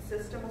 The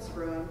system will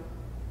screw him.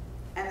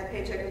 And the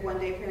paycheck of one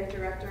daycare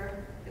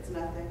director, it's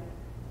nothing.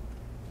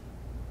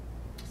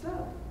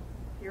 So,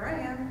 here I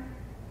am,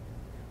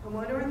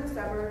 homeowner in the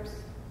suburbs,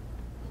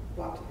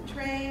 walk to the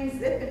train,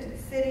 zip into the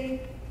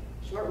city,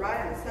 short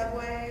ride on the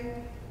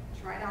subway,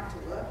 try not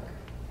to look,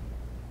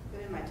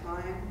 put in my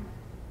time,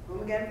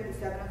 home again for the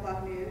 7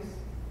 o'clock news.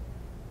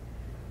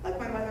 Like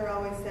my mother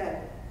always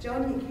said,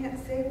 Joni, you can't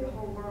save the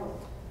whole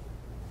world.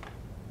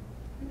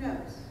 Who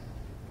knows?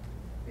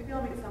 Maybe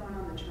I'll meet someone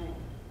on the train.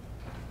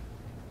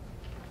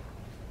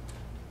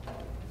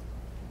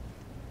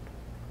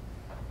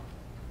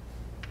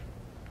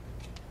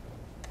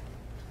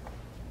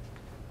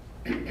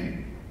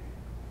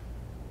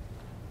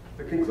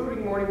 The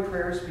concluding morning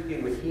prayers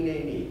begin with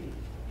Hineni.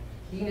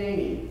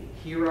 Hineni,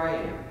 here I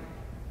am.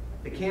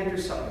 The cantor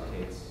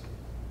supplicates.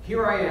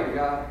 Here I am,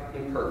 God,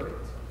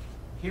 imperfect.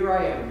 Here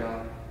I am,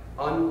 God,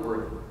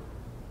 unworthy.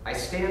 I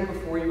stand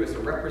before you as a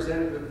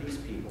representative of these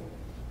people.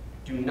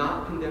 Do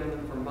not condemn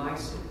them for my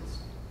sins,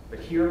 but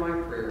hear my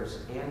prayers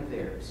and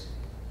theirs.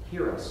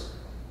 Hear us,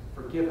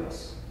 forgive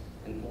us,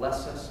 and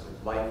bless us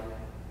with life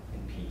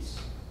and peace.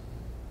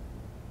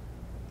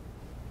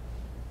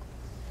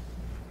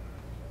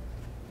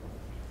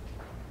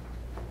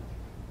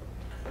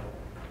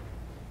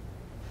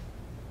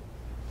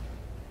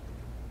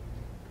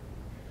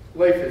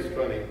 Life is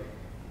funny.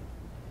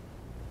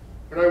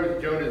 When I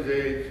was Jonah's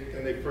age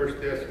and they first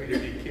asked me to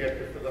be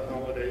cantor for the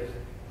holidays,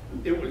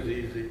 it was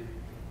easy.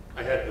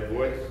 I had the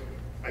voice.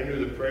 I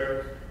knew the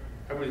prayers.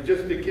 I was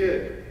just a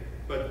kid,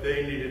 but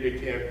they needed a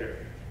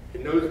cantor.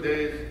 In those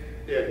days,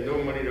 they had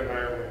no money to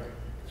hire one.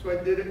 So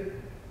I did it.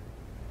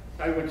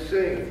 I would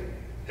sing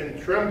and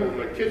tremble,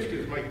 my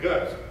kishkas, my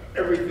guts.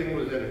 Everything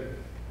was in it.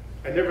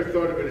 I never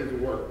thought of it as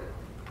work.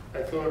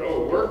 I thought,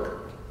 oh,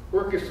 work?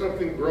 Work is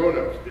something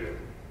grown-ups do.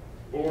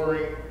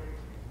 Boring,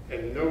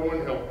 and no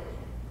one helped me.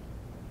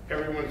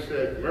 Everyone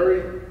said,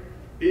 Murray,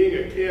 being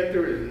a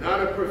cantor is not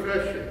a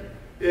profession.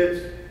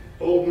 It's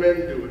old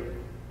men do it.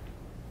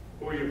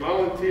 Or you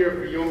volunteer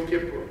for Yom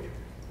Kippur.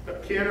 A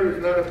cantor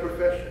is not a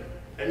profession.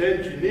 An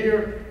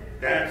engineer,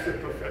 that's a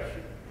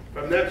profession.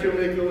 From that you'll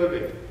make a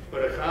living.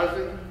 But a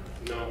chazan,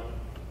 no.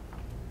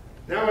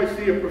 Now I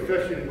see a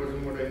profession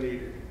wasn't what I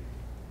needed.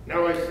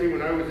 Now I see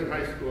when I was in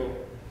high school,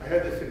 I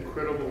had this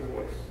incredible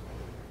voice.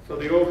 So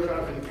the old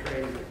chazan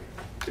trained me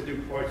to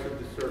do parts of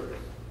the service.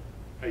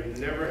 I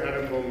never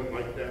had a moment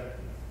like that.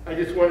 I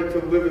just wanted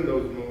to live in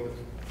those moments,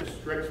 to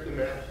stretch the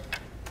mass.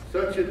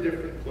 Such a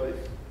different place.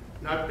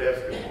 Not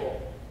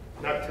basketball,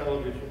 not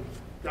television,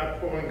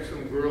 not pouring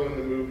some girl in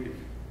the movies.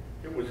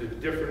 It was a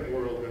different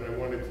world and I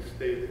wanted to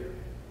stay there.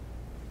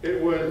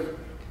 It was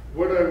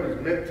what I was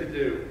meant to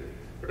do,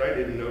 but I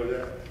didn't know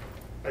that.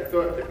 I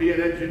thought to be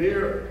an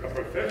engineer, a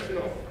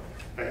professional,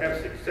 I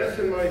have success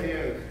in my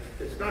hands.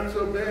 It's not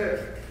so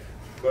bad.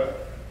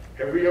 But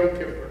every Yom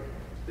Kippur,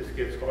 this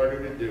gets harder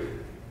to do.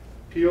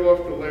 Peel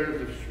off the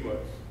layers of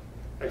schmutz.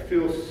 I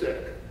feel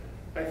sick.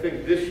 I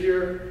think this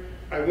year,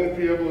 I won't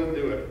be able to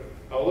do it.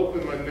 I'll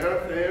open my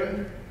mouth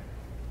and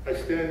I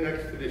stand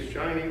next to this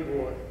shining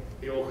boy,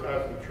 the old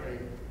chazan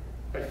train.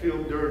 I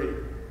feel dirty.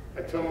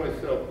 I tell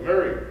myself,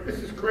 Murray, this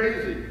is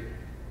crazy.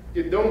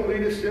 You don't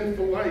lead a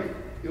sinful life.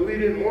 You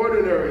lead an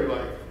ordinary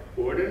life.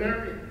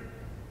 Ordinary?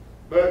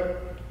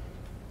 But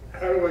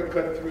how do I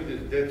cut through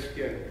this dead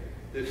skin?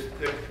 This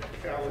thick,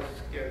 callous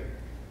skin,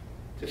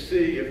 to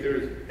see if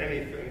there's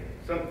anything,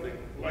 something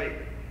light,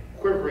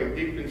 quivering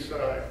deep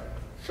inside,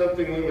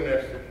 something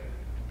luminescent.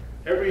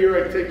 Every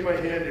year I take my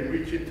hand and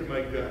reach into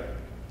my gut.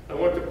 I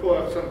want to pull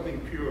out something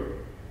pure,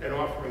 an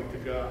offering to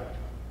God,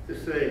 to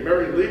say,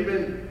 Mary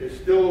Liebman is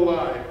still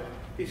alive.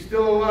 He's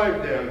still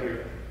alive down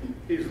here.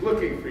 He's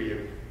looking for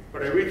you.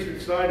 But I reach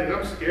inside and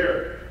I'm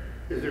scared.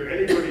 Is there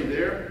anybody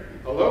there?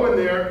 Hello in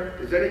there.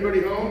 Is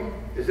anybody home?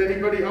 Is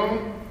anybody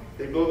home?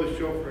 They blow the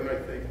shofar and I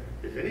think,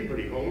 is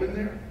anybody home in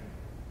there?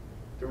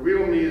 The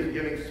real me is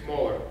getting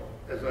smaller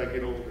as I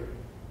get older.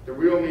 The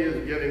real me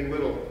is getting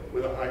little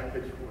with a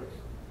high-pitched voice.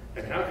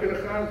 And how can a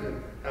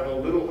chazan have a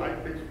little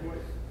high-pitched voice?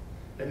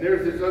 And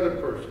there's this other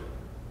person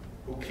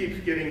who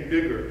keeps getting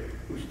bigger,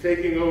 who's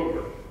taking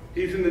over.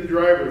 He's in the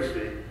driver's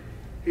seat.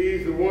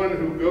 He's the one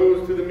who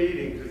goes to the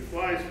meetings and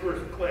flies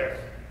first class,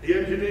 the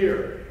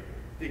engineer,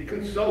 the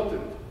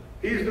consultant.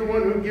 He's the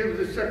one who gives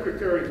the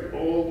secretaries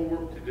all the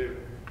work to do.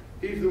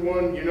 He's the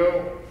one, you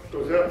know,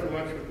 goes out to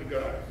lunch with the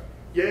guys.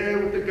 Yeah,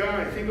 with the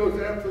guys. He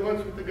goes out to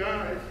lunch with the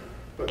guys.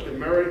 But the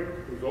Murray,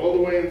 who's all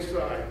the way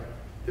inside,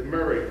 the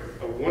Murray,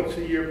 a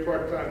once-a-year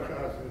part-time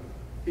chazan,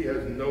 he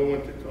has no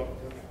one to talk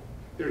to.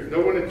 There's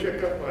no one to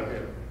check up on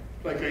him,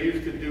 like I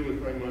used to do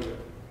with my mother.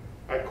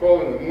 I'd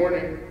call in the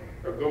morning,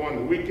 or go on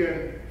the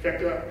weekend,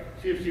 check up,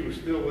 see if she was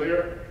still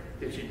there.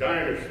 Did she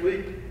die in her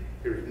sleep?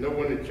 There's no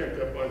one to check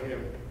up on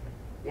him.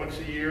 Once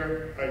a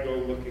year, I go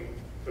looking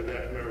for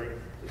that Murray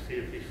to see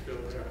if he's still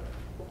there.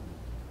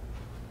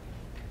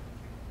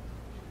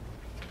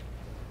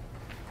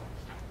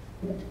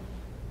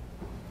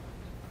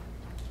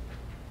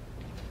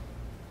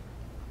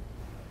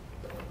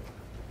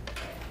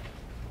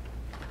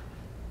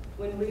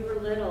 When we were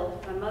little,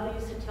 my mother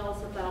used to tell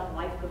us about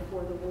life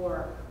before the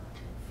war.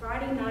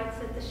 Friday nights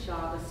at the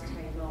Shabbos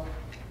table.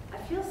 I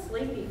feel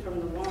sleepy from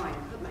the wine.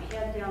 Put my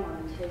head down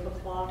on the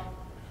tablecloth,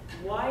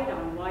 white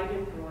on white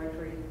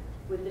embroidery,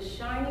 with the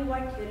shiny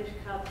white Kiddush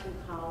cups and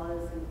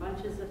challahs and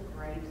bunches of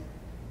grapes.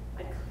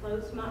 I'd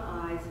close my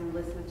eyes and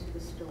listen to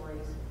the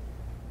stories.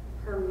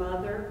 Her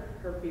mother,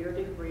 her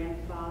bearded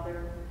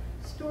grandfather,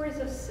 stories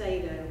of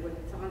Seda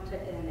with Tante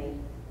Annie,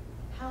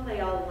 how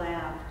they all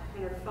laughed,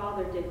 and her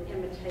father did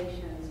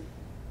imitations.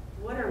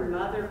 What her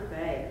mother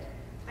baked.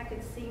 I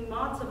could see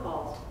matzo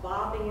balls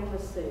bobbing in the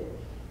soup,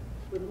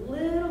 with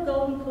little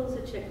golden pools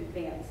of chicken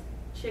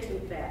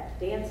fat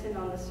dancing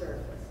on the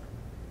surface.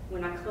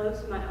 When I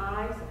closed my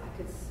eyes, I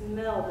could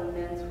smell the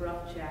men's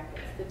rough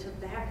jackets, the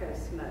tobacco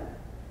smoke.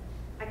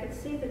 I could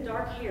see the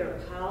dark hair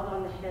piled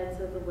on the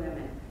heads of the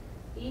women,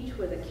 each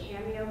with a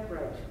cameo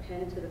brooch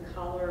pinned to the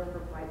collar of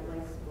her white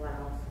lace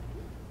blouse.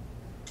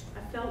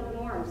 I felt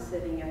warm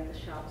sitting at the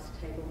Shabbos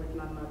table with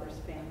my mother's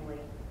family,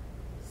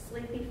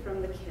 sleepy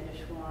from the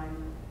Kiddush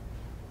wine.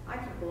 I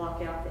could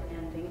block out the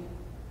ending.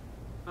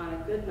 On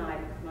a good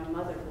night, my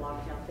mother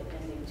blocked out the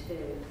ending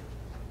too.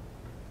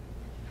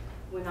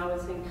 When I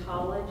was in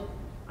college,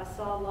 I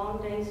saw a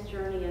long day's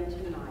journey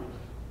into night.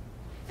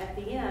 At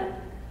the end,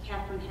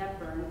 Katharine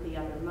Hepburn, the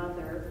other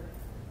mother,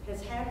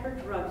 has had her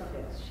drug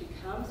fix. She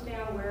comes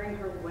down wearing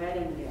her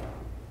wedding gown,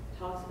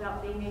 talks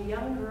about being a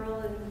young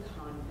girl in the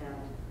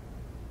convent.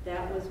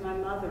 That was my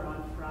mother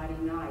on Friday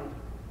night,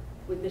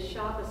 with the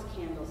Shabbos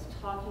candles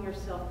talking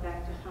herself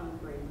back to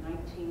Hungary,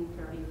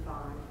 1935.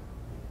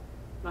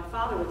 My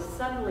father would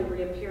suddenly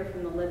reappear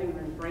from the living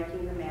room,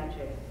 breaking the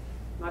magic.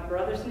 My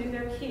brothers knew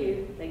their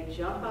cue. They'd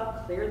jump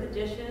up, clear the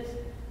dishes.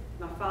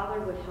 My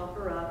father would help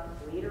her up,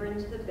 lead her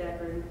into the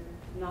bedroom,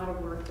 not a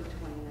word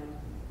between them.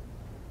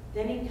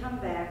 Then he'd come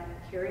back,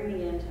 carry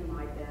me into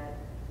my bed.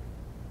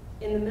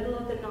 In the middle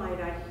of the night,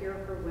 I'd hear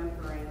her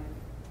whimpering.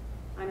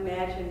 I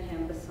imagined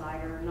him beside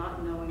her,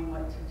 not knowing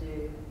what to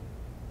do.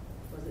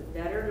 Was it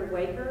better to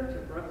wake her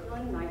to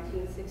Brooklyn,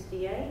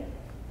 1968,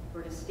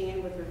 or to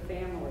stand with her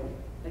family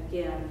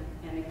again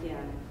and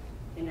again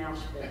in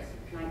Auschwitz,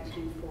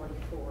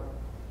 1944?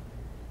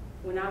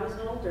 When I was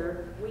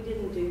older, we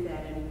didn't do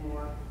that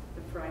anymore,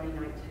 the Friday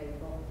night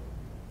table.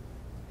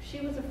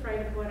 She was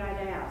afraid of what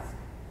I'd ask.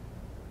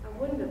 I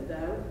wouldn't have,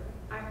 though.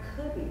 I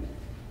couldn't.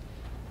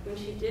 When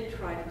she did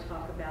try to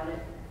talk about it,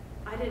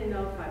 I didn't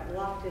know if I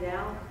blocked it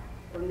out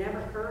or never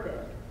heard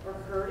it, or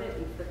heard it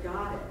and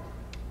forgot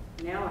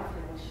it. Now I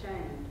feel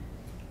ashamed.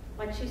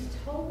 Like she's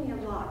told me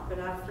a lot, but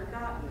I've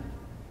forgotten.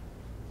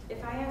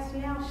 If I ask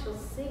now, she'll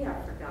see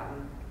I've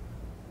forgotten.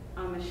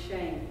 I'm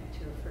ashamed to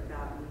have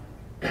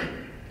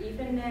forgotten.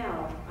 Even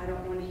now, I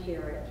don't want to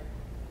hear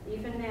it.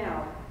 Even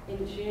now,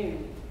 in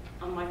June,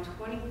 on my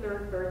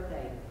 23rd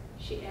birthday,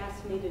 she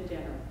asked me to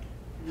dinner.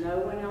 No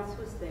one else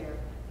was there.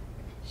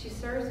 She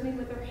serves me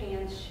with her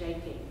hands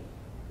shaking.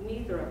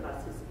 Neither of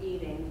us is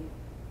eating.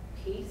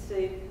 Pea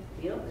soup,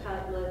 veal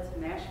cutlets,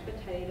 mashed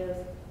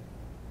potatoes.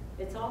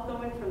 It's all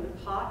going from the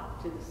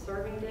pot to the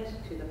serving dish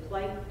to the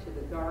plate to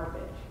the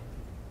garbage.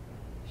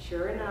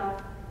 Sure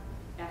enough,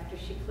 after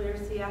she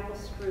clears the apple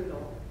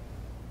strudel,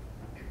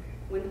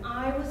 when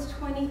I was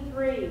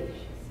 23,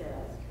 she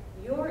says,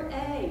 your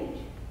age.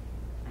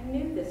 I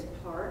knew this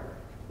part.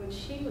 When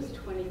she was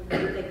 23,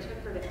 they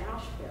took her to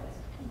Auschwitz.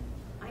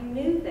 I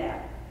knew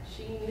that.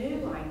 She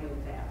knew I knew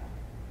that.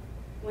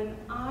 When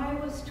I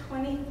was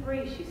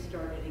 23, she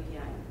started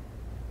again.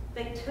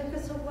 They took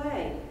us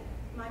away,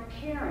 my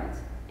parents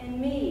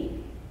and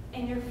me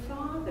and your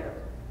father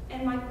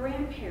and my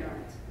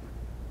grandparents.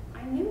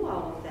 I knew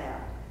all of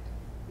that.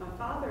 My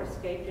father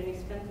escaped and he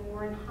spent the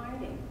war in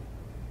hiding.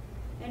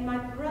 And my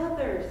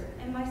brothers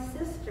and my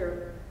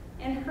sister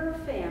and her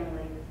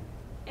family.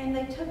 And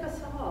they took us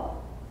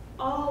all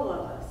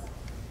of us.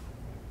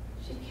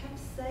 She kept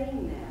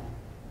saying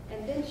that.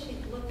 And then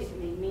she'd look at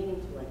me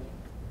meaningfully.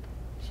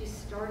 She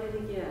started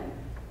again.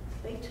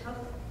 They took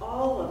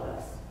all of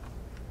us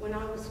when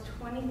I was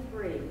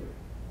 23.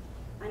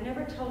 I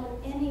never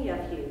told any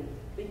of you,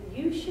 but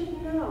you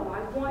should know.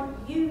 I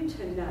want you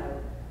to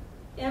know.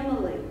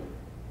 Emily,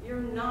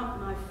 you're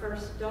not my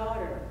first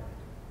daughter.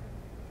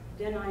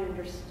 Then I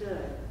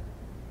understood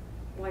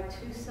why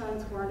 2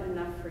 sons weren't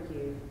enough for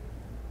you,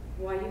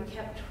 why you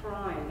kept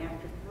trying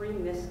after 3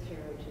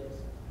 miscarriages,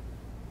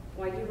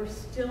 why you were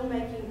still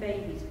making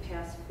babies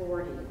past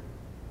 40.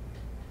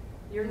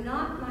 You're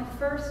not my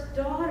first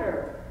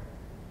daughter.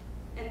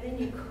 And then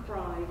you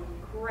cried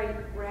great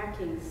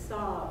racking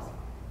sobs,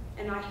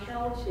 and I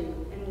held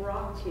you and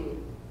rocked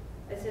you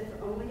as if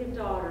only a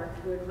daughter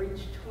who had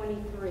reached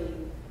 23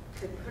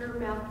 could put her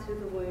mouth to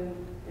the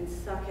wound and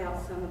suck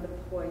out some of the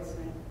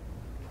poison.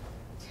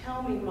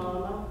 Tell me,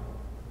 Mama,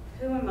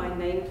 who am I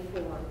named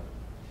for?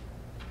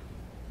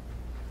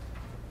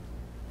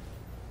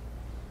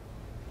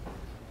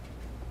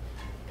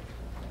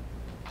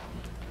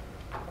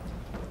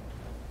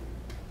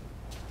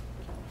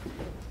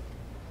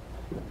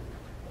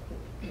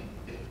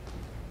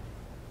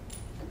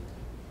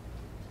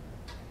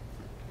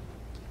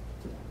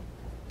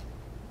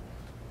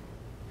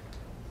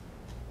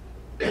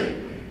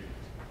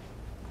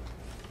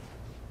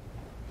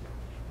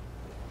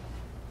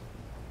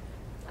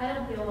 I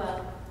don't feel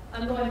well.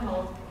 I'm going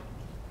home.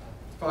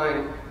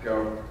 Fine,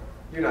 go.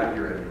 You're not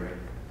here anyway.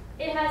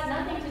 It has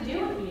nothing to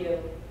do with you.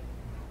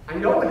 I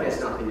know it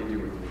has nothing to do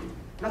with me.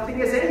 Nothing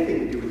has anything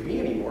to do with me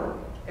anymore.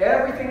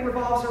 Everything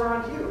revolves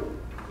around you.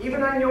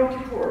 Even on Yom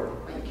Kippur.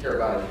 You care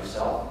about it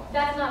yourself.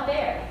 That's not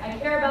fair. I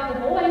care about the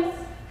boys.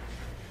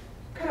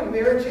 What kind of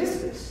marriage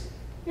is this?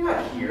 You're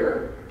not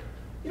here.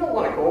 You don't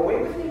want to go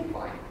away with me?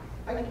 Fine.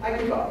 I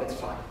give up. It's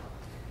fine.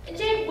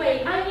 Jake,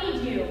 wait. I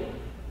need you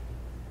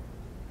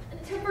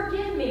to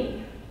forgive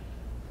me.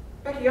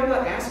 Becky, I'm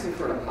not asking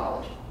for an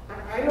apology.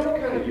 I know what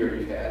kind of year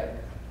you've had.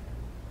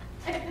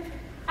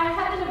 I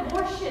had an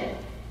abortion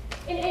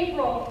in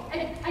April.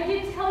 I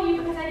didn't tell you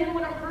because I didn't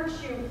want to hurt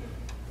you.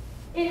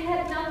 It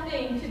had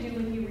nothing to do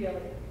with you,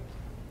 really.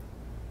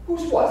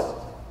 Whose was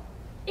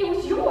it? It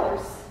was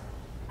yours.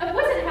 I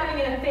wasn't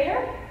having an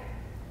affair.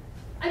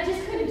 I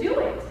just couldn't do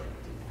it.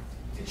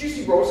 Did you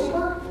see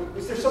Rosenberg?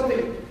 Was there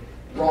something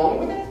wrong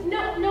with it?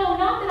 No,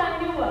 not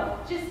that I knew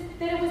of. Just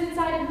that it was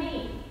inside of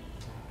me.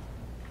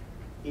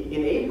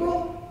 In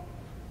April?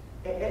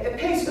 At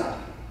Pesach?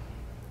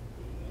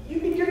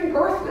 You'd be giving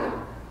birth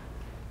now.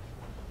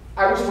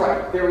 I was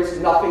right. There is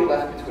nothing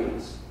left between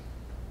us.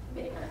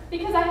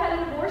 Because I had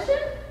an abortion?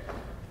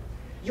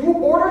 You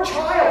abort a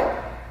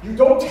child. You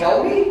don't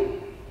tell me?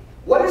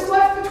 What is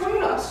left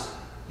between us?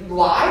 You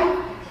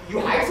lie?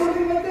 You hide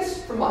something like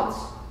this for months.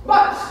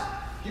 Months!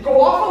 You go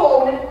off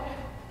alone and...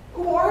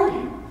 Who are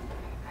you?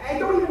 I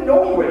don't even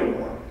know you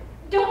anymore.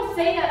 Don't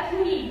say that,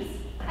 please.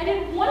 I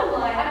didn't want to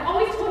lie. I've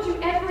always told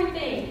you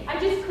everything. I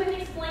just couldn't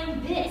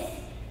explain this.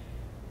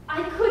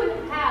 I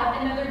couldn't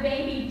have another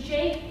baby.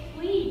 Jake,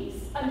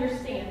 please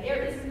understand.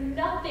 There is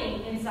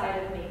nothing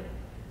inside of me.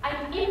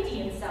 I'm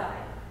empty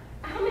inside.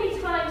 How many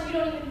times you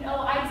don't even know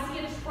I see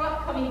a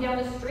truck coming down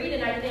the street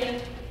and I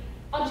think,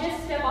 I'll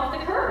just step off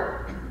the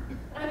curb.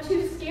 I'm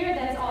too scared,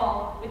 that's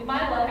all. With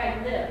my luck,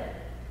 I live.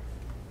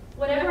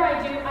 Whatever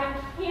I do, I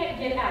can't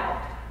get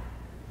out.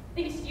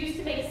 Things used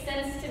to make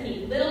sense to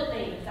me, little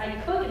things.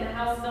 I'd cook and the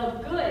house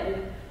smelled good,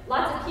 and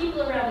lots of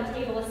people around the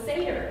table, a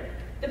Seder.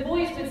 The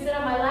boys would sit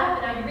on my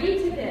lap and I'd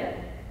read to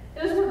them.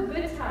 Those were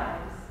good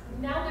times.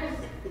 Now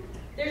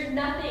there's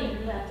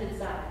nothing left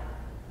inside.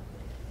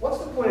 What's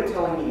the point of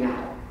telling me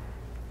now?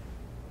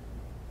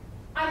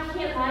 I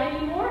can't lie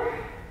anymore.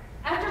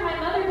 After my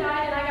mother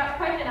died and I got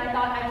pregnant, I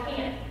thought,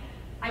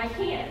 I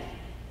can't.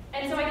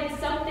 And so I did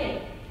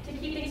something to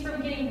keep things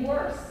from getting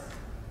worse.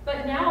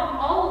 But now I'm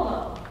all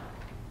alone.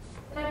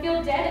 And I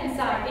feel dead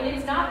inside, and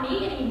it's not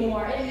me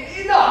anymore.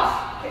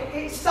 Enough!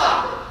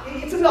 Stop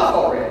it. It's enough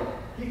already.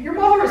 Your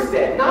mother is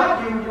dead,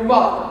 not you, your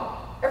mother.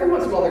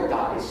 Everyone's mother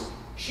dies.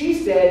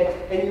 She's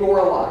dead, and you're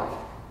alive.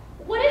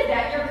 What is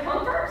that, your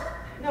comfort?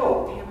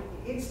 No, damn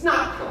it. It's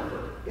not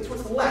comfort. It's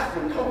what's left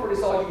when comfort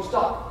is all used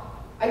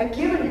up. I've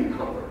given you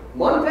comfort.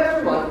 Month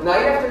after month,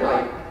 night after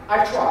night,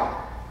 I've tried.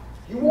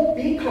 You won't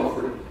be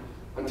comforted.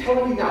 I'm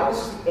telling you now, this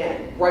is the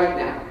end, right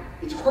now.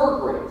 It's her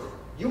grave.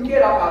 You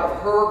get up out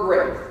of her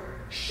grave,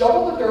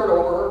 shovel the dirt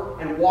over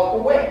her, and walk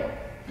away.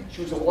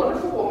 She was a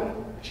wonderful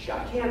woman. She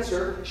got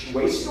cancer. She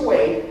wasted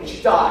away, and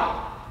she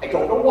died. I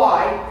don't know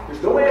why.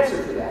 There's no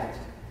answer for that.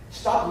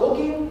 Stop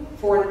looking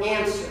for an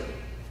answer.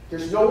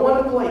 There's no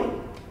one to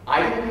blame.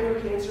 I didn't give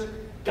her cancer.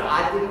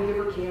 God didn't give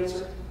her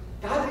cancer.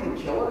 God didn't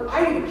kill her.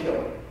 I didn't kill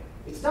her.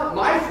 It's not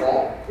my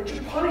fault, but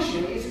you're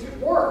punishing me as if it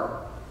were.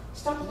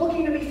 Stop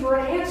looking to me for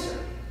an answer.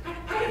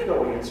 I have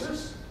no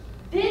answers.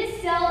 Then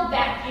sell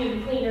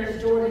vacuum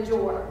cleaners door to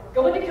door.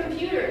 Go into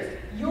computers.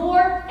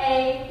 You're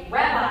a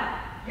rabbi.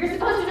 You're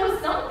supposed to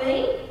know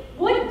something.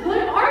 What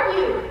good are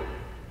you?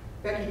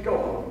 Becky, go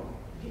home.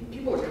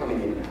 People are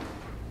coming in now.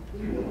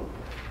 Leave me alone.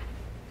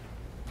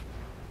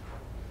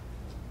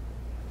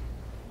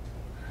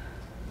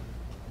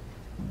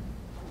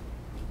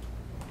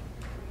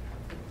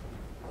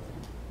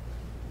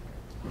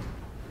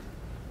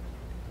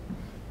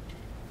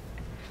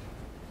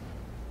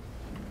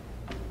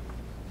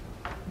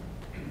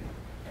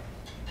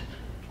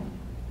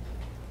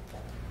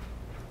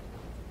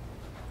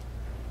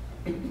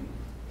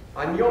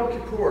 On Yom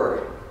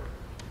Kippur,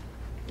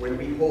 when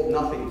we hold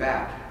nothing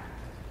back,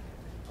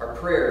 our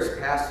prayers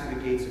pass through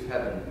the gates of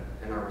heaven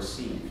and are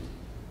received.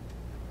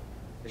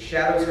 The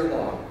shadows are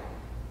long.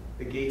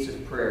 The gates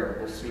of prayer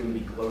will soon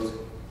be closing.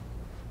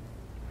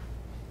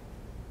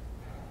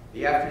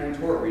 The afternoon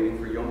Torah reading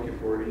for Yom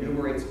Kippur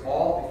enumerates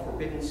all the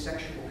forbidden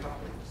sexual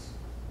couplings.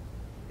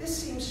 This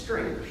seems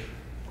strange.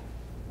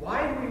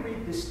 Why do we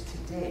read this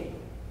today?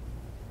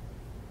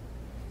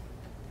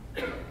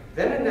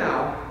 Then and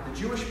now, the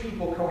Jewish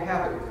people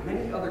cohabit with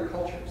many other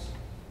cultures.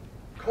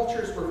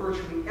 Cultures where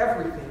virtually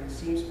everything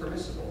seems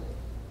permissible.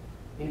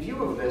 In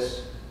view of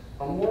this,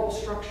 a moral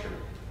structure,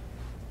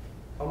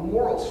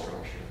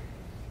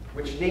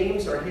 which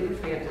names our hidden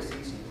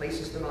fantasies and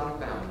places them out of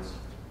bounds,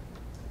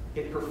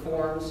 it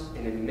performs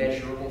an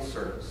immeasurable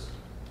service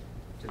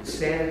to the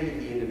sanity of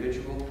the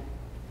individual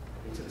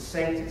and to the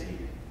sanctity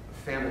of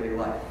family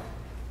life.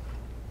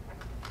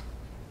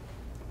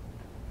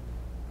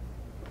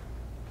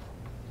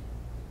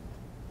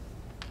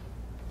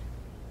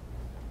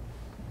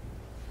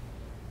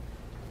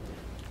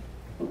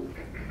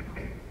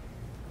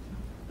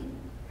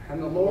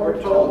 And the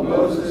Lord told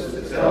Moses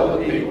to tell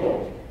the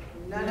people,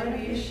 "None of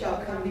you shall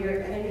come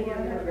near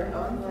anyone of your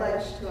own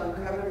flesh to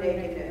uncover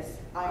nakedness.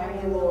 I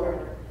am the Lord.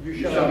 You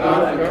shall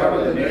not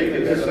uncover the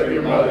nakedness of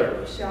your mother.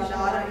 You shall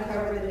not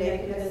uncover the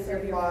nakedness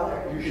of your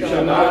father. You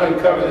shall not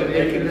uncover the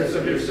nakedness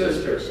of your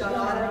sister. You shall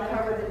not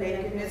uncover the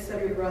nakedness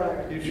of your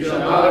brother. You shall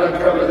not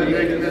uncover the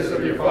nakedness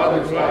of your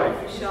father's wife.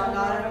 You shall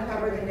not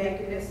uncover the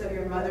nakedness of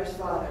your mother's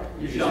father.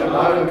 You shall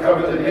not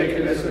uncover the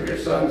nakedness of your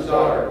son's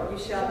daughter. You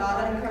shall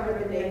not uncover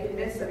the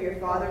nakedness of your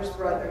father's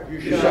brother. You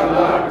shall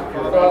not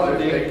your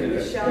father's You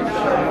nakedness. shall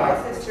not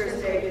my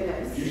sister's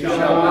nakedness. You shall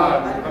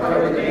not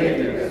uncover the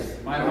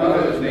nakedness, my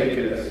mother's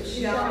nakedness.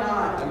 You shall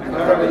not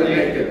Uncover the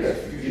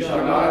nakedness. You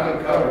shall not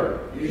uncover.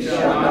 You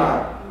shall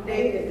not.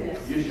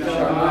 nakedness. You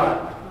shall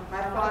not.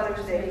 My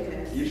father's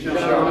nakedness. You shall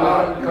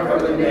not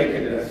uncover the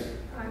nakedness.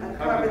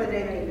 Uncover the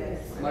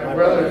nakedness. My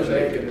brother's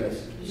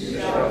nakedness. You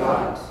shall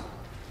not.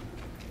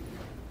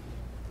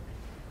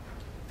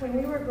 When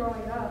we were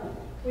growing up,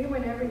 we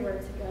went everywhere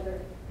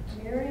together,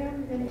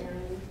 Miriam and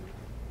Aaron.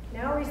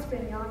 Now we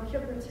spend Yom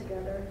Kippur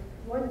together.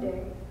 One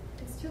day,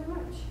 it's too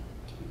much.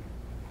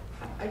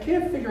 I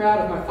can't figure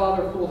out if my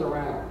father fools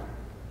around.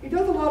 He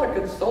does a lot of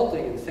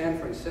consulting in San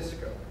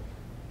Francisco.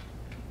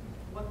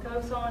 What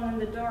goes on in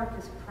the dark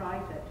is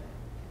private.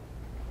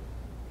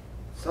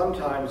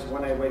 Sometimes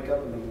when I wake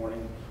up in the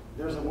morning,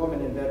 there's a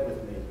woman in bed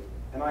with me,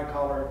 and I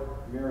call her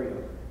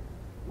Miriam.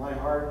 My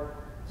heart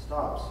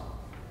stops.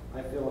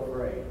 I feel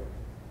afraid.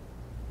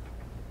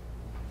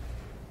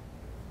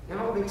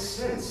 Now it makes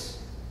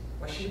sense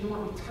why she didn't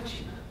want me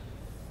touching her.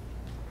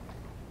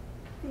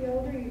 The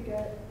older you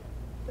get,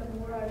 the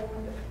more I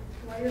wonder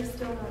why you're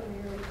still not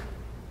married.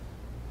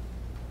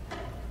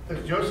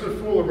 Does Joseph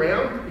fool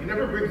around? He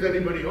never brings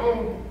anybody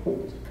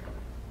home.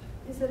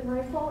 Is it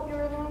my fault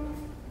you're alone?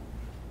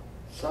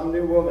 Some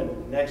new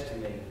woman next to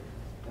me,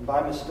 and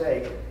by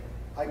mistake,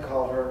 I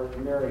call her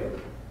Miriam.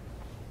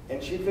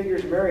 And she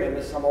figures Miriam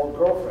is some old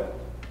girlfriend.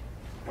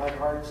 My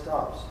heart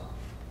stops.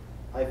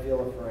 I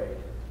feel afraid.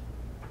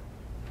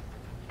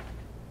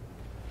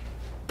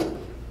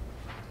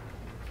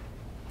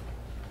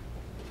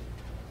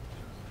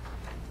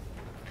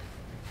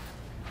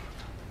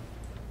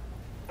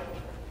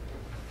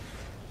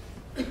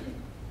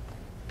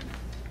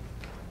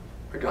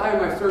 A guy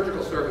in my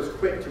surgical service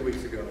quit 2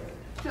 weeks ago.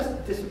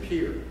 Just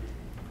disappeared.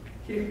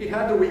 He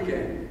had the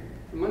weekend.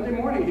 Monday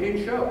morning, he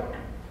didn't show.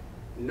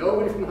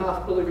 Nobody from the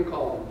hospital even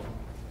called him.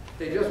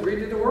 They just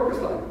redid the work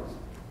assignments.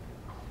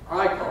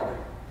 I called him.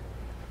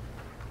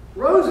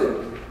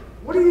 "Rosen,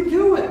 what are you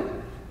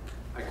doing?"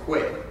 "I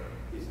quit,"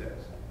 he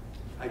says.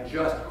 "I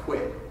just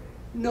quit.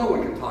 No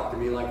one can talk to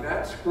me like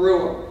that.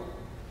 Screw him."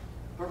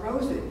 "But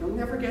Rosen, you're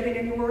never getting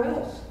anywhere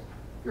else.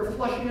 You're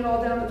flushing it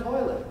all down the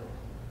toilet.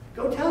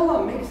 Go tell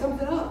him, make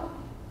something up."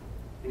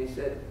 And he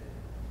said,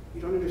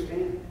 "You don't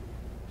understand.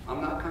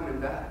 I'm not coming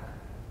back.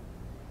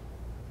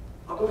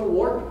 I'll go to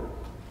Wharton.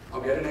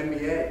 I'll get an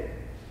MBA.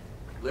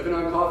 Living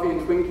on coffee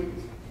and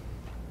Twinkies.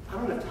 I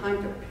don't have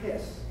time to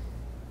piss."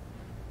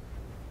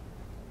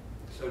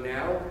 So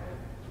now,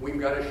 we've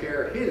got to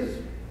share his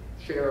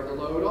share of the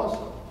load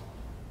also.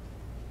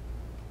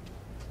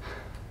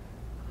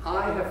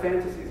 I have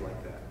fantasies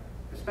like that,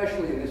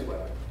 especially in this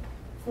weather.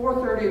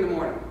 4:30 in the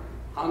morning,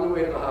 on the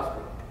way to the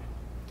hospital.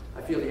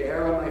 I feel the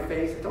air on my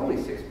face. It's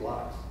only 6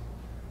 blocks.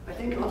 I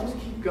think I'll just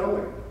keep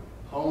going.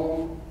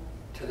 Home,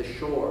 to the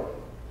shore.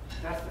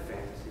 That's the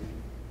fantasy.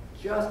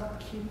 Just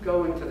keep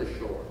going to the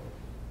shore.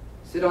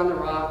 Sit on the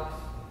rocks,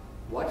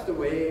 watch the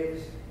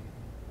waves.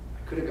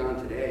 I could have gone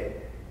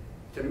today.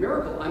 It's a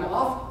miracle I'm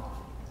off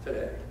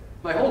today.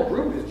 My whole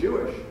group is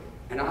Jewish,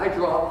 and I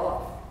draw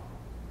off.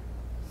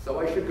 So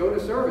I should go to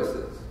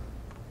services.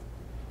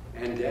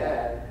 And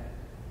Dad,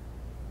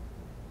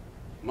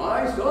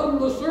 "My son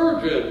the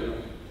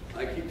surgeon,"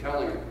 I keep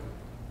telling him.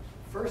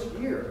 "First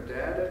year,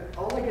 Dad,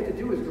 all I get to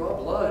do is draw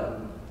blood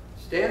and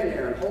stand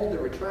there and hold the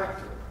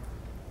retractor."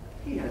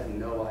 He has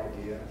no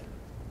idea.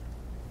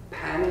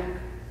 panic,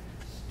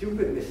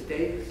 stupid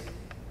mistakes,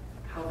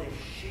 how they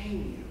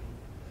shame you.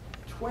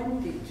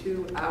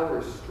 22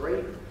 hours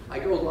straight, I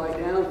go lie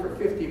down for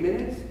 50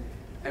 minutes,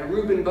 and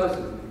Reuben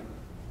buzzes me.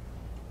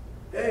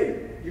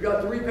 Hey, you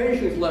got 3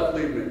 patients left,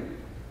 leave me.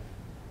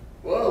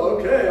 Well,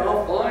 okay,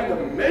 I'll find a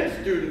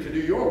med student to do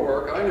your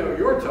work. I know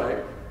your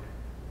type.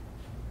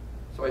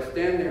 So I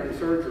stand there in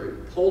surgery,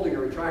 holding a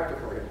retractor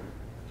for him.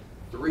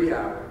 3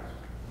 hours,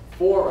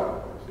 4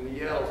 hours, and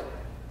he yells,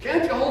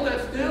 "Can't you hold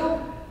that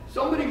still?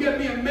 Somebody get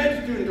me a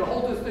med student to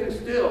hold this thing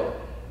still."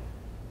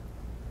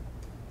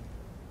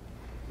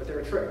 But there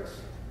are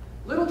tricks.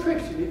 Little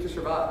tricks you need to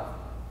survive.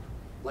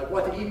 Like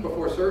what to eat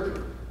before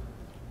surgery.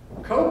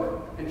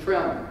 Coke and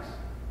trail mix.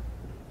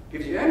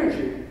 Gives you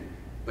energy,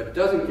 but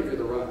doesn't give you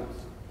the runs.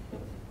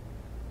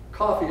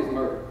 Coffee is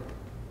murder.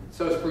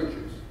 So is fruit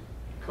juice.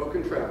 Coke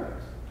and trail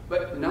mix.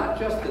 But not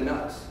just the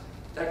nuts.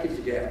 That gives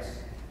you gas.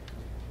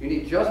 You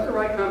need just the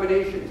right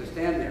combination to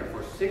stand there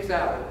for 6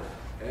 hours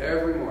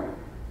every morning.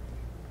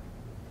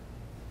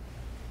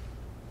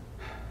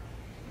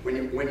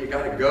 When you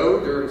gotta go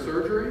during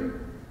surgery,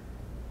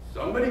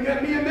 somebody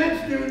get me a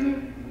med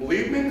student.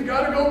 Liebman's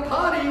gotta go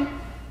potty.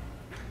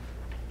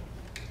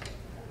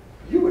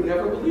 You would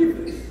never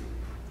believe this.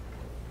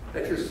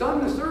 That your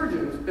son, the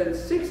surgeon, spends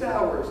 6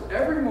 hours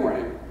every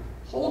morning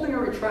holding a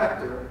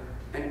retractor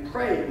and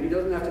praying he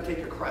doesn't have to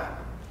take a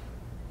crap.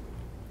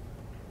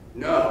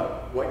 No,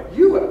 what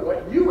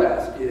you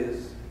ask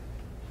is,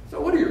 so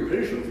what are your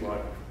patients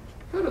like?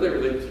 How do they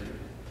relate to you?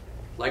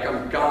 Like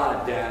I'm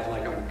God, Dad,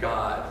 like I'm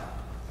God.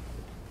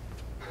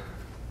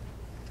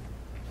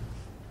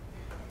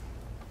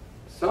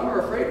 Some are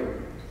afraid of me.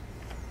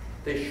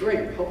 They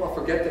shrink, hope I'll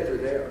forget that they're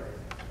there.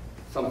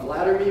 Some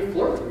flatter me,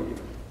 flirt with me.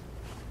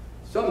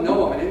 Some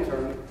know I'm an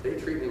intern, they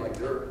treat me like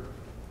dirt.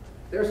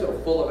 They're so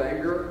full of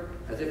anger,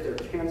 as if their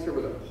cancer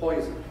was a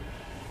poison.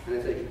 And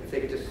if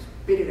they could just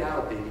spit it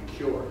out, they'd be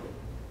cured.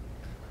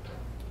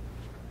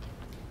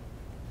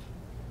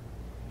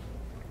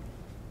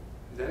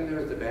 Then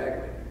there's the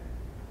bag lady.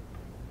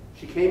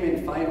 She came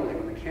in finally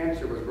when the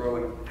cancer was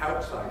growing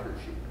outside her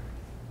cheek.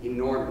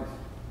 Enormous.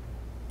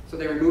 So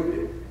they removed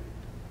it.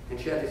 And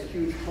she had this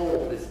huge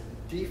hole, this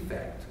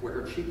defect where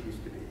her cheek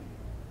used to be.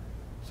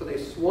 So they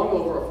swung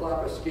over a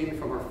flap of skin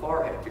from her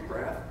forehead to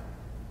graft,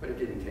 but it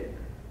didn't take. It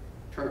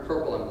turned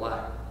purple and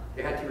black.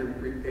 They had to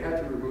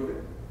remove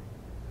it.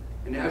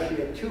 And now she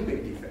had 2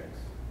 big defects.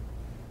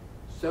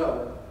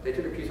 So they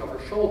took a piece off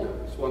her shoulder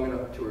and swung it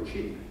up to her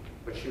cheek,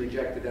 but she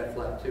rejected that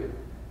flap too.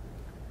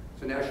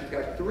 So now she's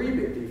got 3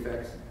 big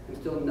defects and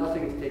still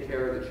nothing to take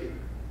care of the cheek.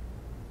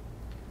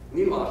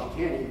 Meanwhile,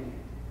 she can't eat.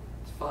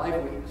 It's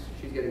 5 weeks.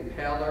 She's getting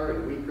paler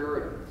and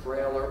weaker and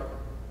frailer.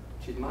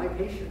 She's my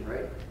patient,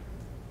 right?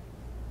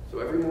 So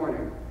every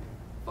morning,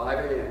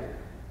 5 a.m.,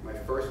 my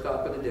first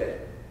stop of the day,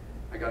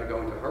 I got to go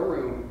into her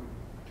room,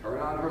 turn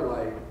on her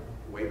light,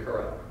 wake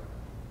her up.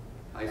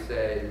 I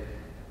say,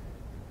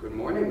 "Good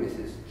morning,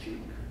 Mrs.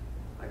 Cheek.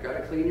 I got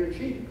to clean your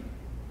cheek."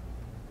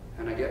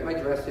 And I get my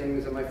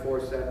dressings and my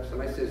forceps and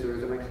my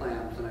scissors and my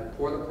clamps and I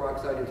pour the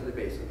peroxide into the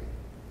basin.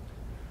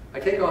 I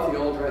take off the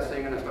old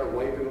dressing and I start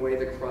wiping away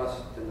the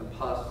crust and the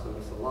pus and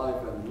the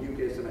saliva and the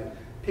mucus and I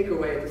pick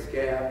away at the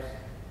scabs.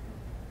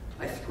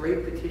 I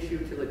scrape the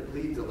tissue till it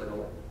bleeds a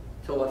little,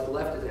 till what's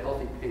left is a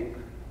healthy pink.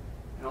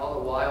 And all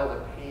the while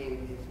the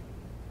pain is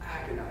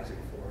agonizing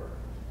for her.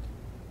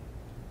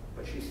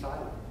 But she's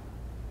silent.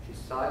 She's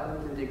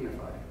silent and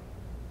dignified.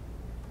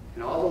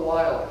 And all the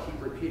while I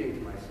keep repeating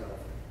to myself,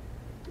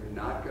 "You're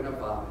not going to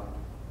vomit.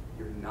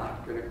 You're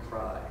not going to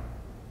cry."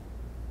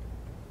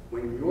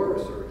 When you're a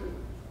surgeon,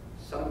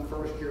 some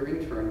first-year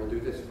intern will do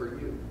this for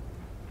you.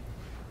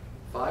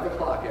 5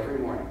 o'clock every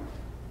morning.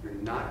 You're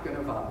not going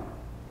to vomit.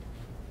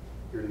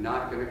 You're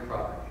not going to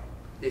cry.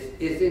 This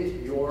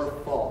isn't your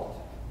fault.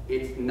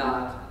 It's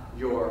not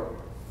your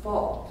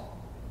fault.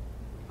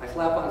 I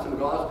slap on some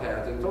gauze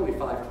pads, and it's only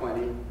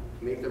 5:20,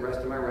 make the rest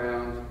of my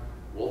rounds,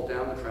 wolf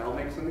down the trail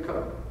mix and the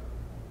coke.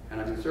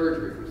 And I'm in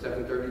surgery from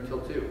 7:30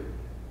 till 2.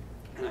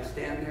 And I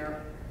stand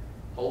there,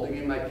 holding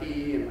in my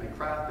pee and my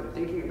crap, and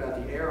thinking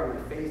about the air on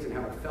my face and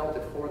how it felt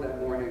at 4 that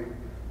morning,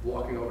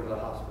 walking over to the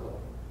hospital.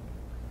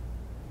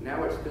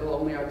 Now it's still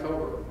only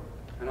October,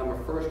 and I'm a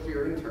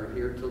first-year intern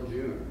here till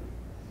June.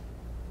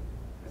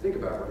 I think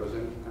about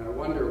Rosen, and I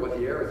wonder what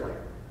the air is like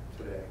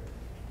today,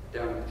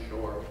 down at the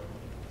shore.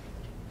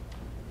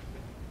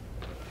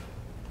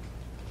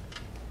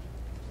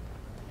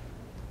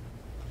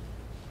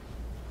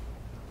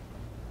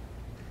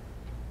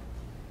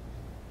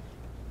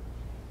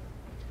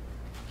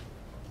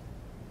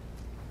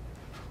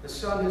 The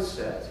sun has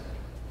set.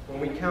 When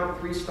we count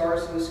 3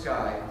 stars in the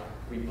sky,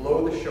 we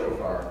blow the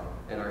shofar,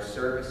 and our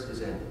service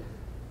is ended.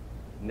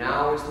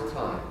 Now is the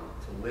time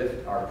to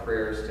lift our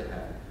prayers to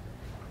heaven.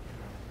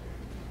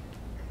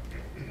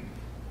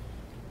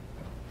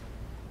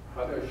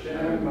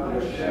 Hashem,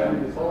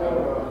 Hashem,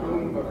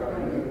 Tzorahum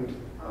v'karnut,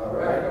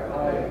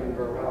 Arakapayim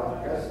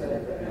v'rach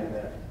chesed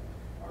v'emet.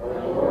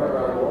 Our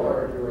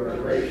Lord, you are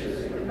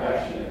gracious and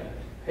compassionate,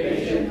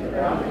 patient,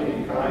 abounding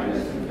in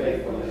kindness and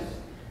faithfulness,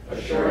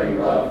 assuring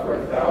love for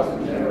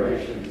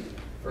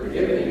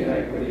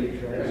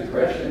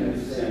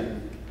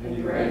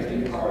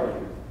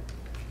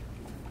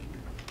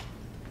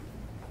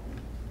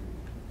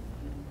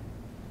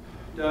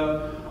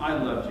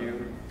I loved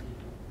you.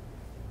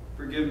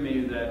 Forgive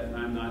me that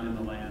I'm not in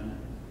the land,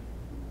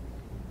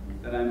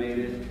 that I made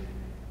it,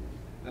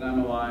 that I'm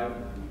alive.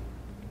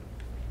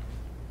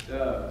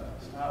 Dove,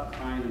 stop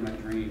crying in my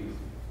dreams.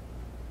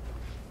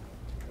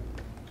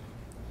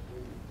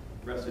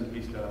 Rest in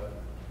peace, Dove.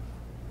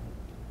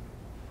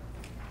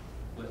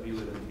 Let me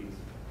live in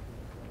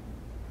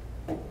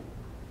peace.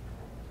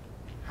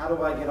 How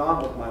do I get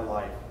on with my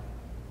life?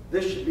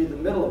 This should be the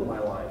middle of my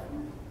life,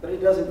 but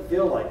it doesn't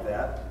feel like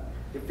that.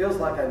 It feels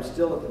like I'm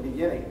still at the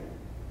beginning.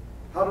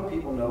 How do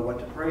people know what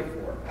to pray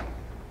for?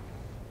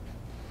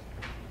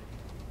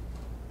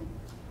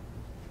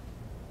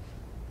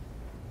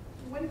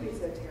 It wouldn't be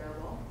so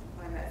terrible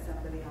if I met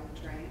somebody on the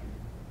train.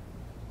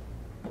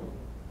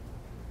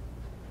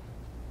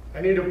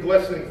 I need a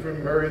blessing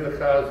from Murray the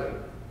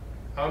cousin.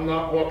 I'm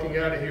not walking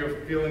out of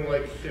here feeling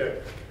like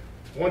shit.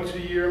 Once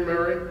a year,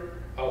 Murray,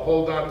 I'll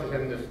hold on to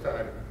him this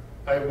time.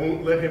 I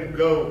won't let him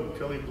go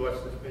till he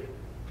blesses me.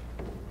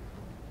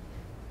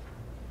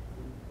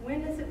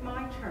 When is it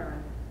my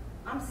turn?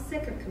 I'm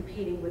sick of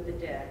competing with the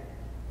dead.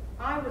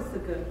 I was the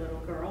good little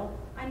girl.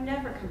 I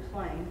never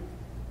complained.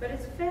 But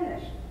it's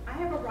finished. I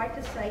have a right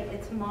to say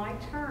it's my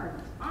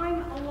turn.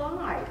 I'm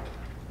alive.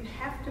 You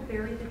have to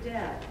bury the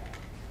dead.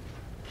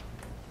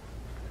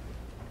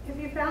 If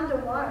you found a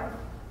wife,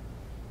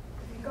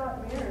 if you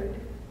got married,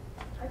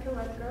 I can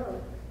let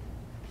go.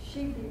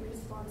 She'd be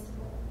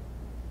responsible.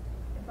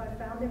 If I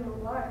found him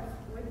a wife,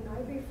 wouldn't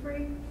I be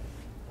free?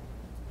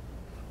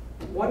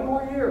 One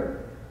more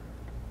year.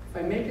 If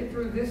I make it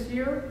through this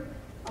year,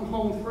 I'm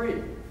home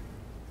free.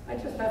 I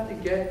just have to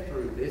get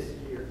through this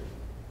year.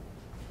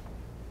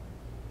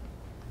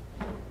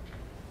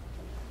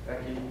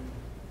 Becky,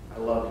 I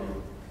love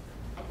you.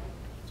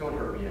 Don't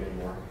hurt me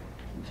anymore.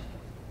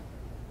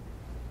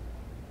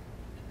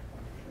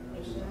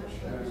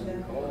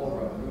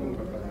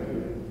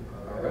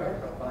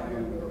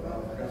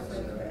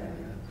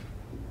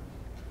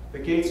 The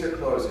gates are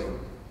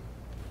closing.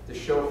 The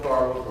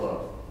shofar will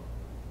blow.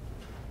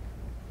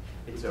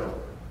 It's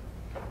over.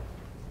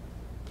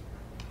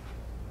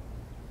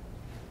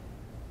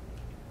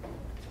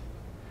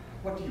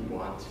 What do you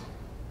want?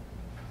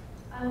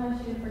 I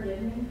want you to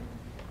forgive me.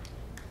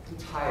 I'm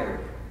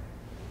tired.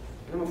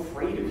 And I'm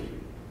afraid of you.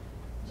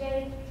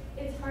 Jake,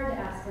 it's hard to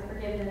ask for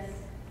forgiveness.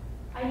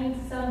 I need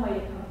some way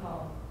to come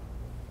home.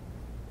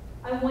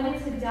 I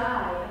wanted to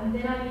die, and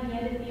then I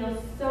began to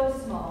feel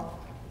so small.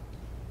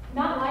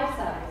 Not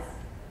life-size.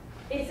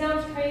 It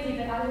sounds crazy,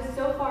 but I was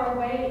so far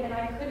away, and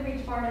I couldn't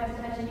reach far enough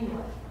to touch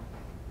anyone.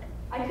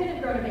 I could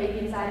have grown a baby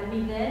inside of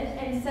me then,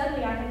 and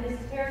suddenly I had this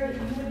terror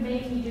that you would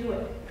make me do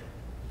it.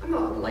 I'm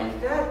not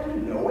like that. You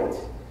know it.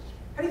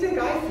 How do you think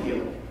I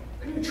feel?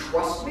 Can you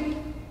trust me?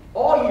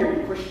 All year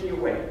you pushed me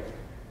away.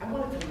 I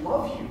wanted to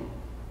love you,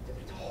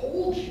 to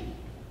hold you.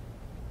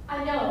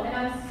 I know, and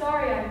I'm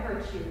sorry I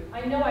hurt you.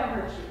 I know I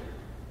hurt you.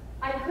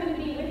 I couldn't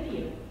be with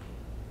you.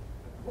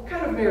 What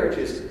kind of marriage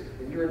is it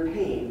when you're in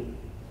pain?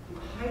 You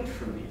hide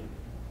from me.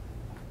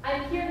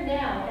 I'm here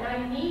now, and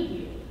I need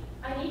you.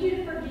 I need you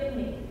to forgive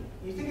me.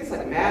 You think it's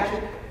like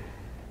magic?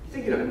 You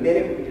think in a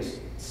minute we can just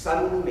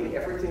suddenly make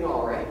everything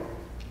all right?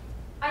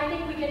 I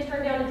think we can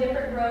turn down a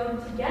different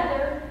road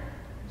together.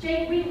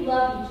 Jake, we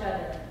love each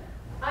other.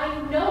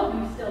 I know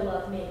you still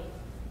love me.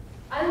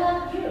 I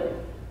love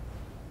you.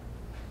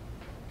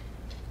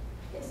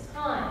 It's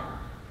time.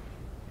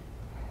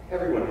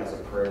 Everyone has a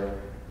prayer.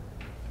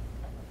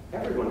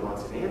 Everyone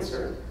wants an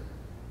answer.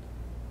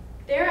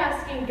 They're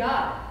asking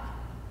God.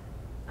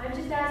 I'm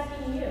just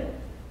asking you.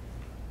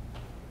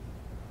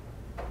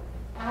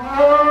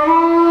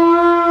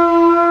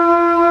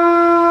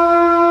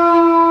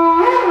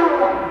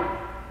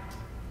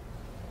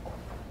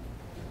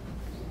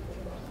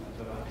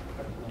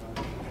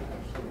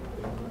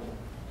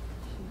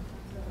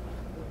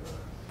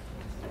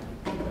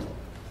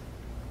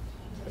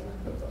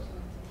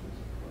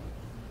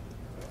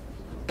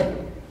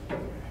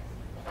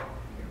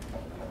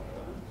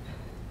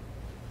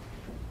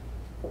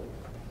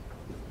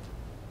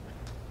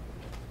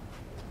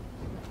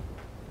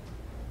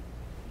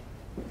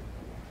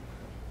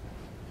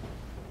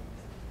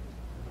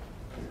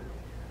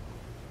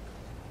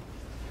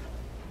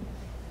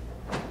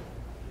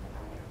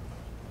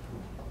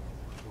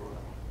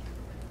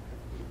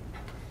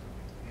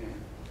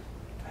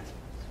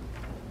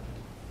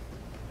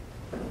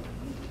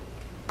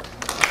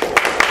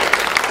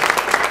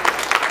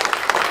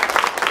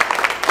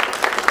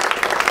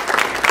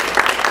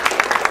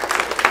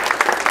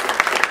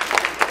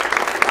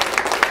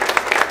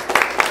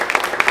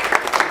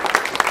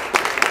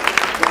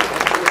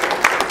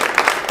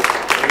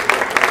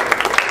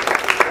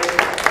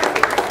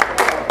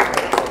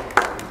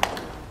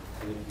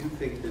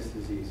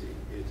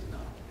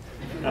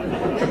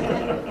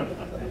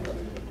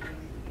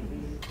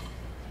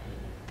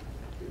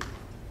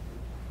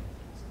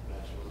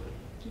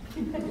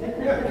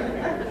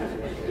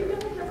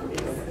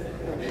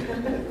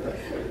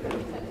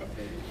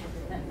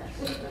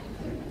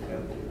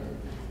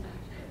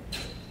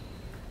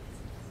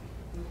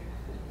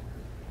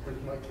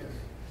 Where's my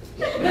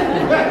kiss?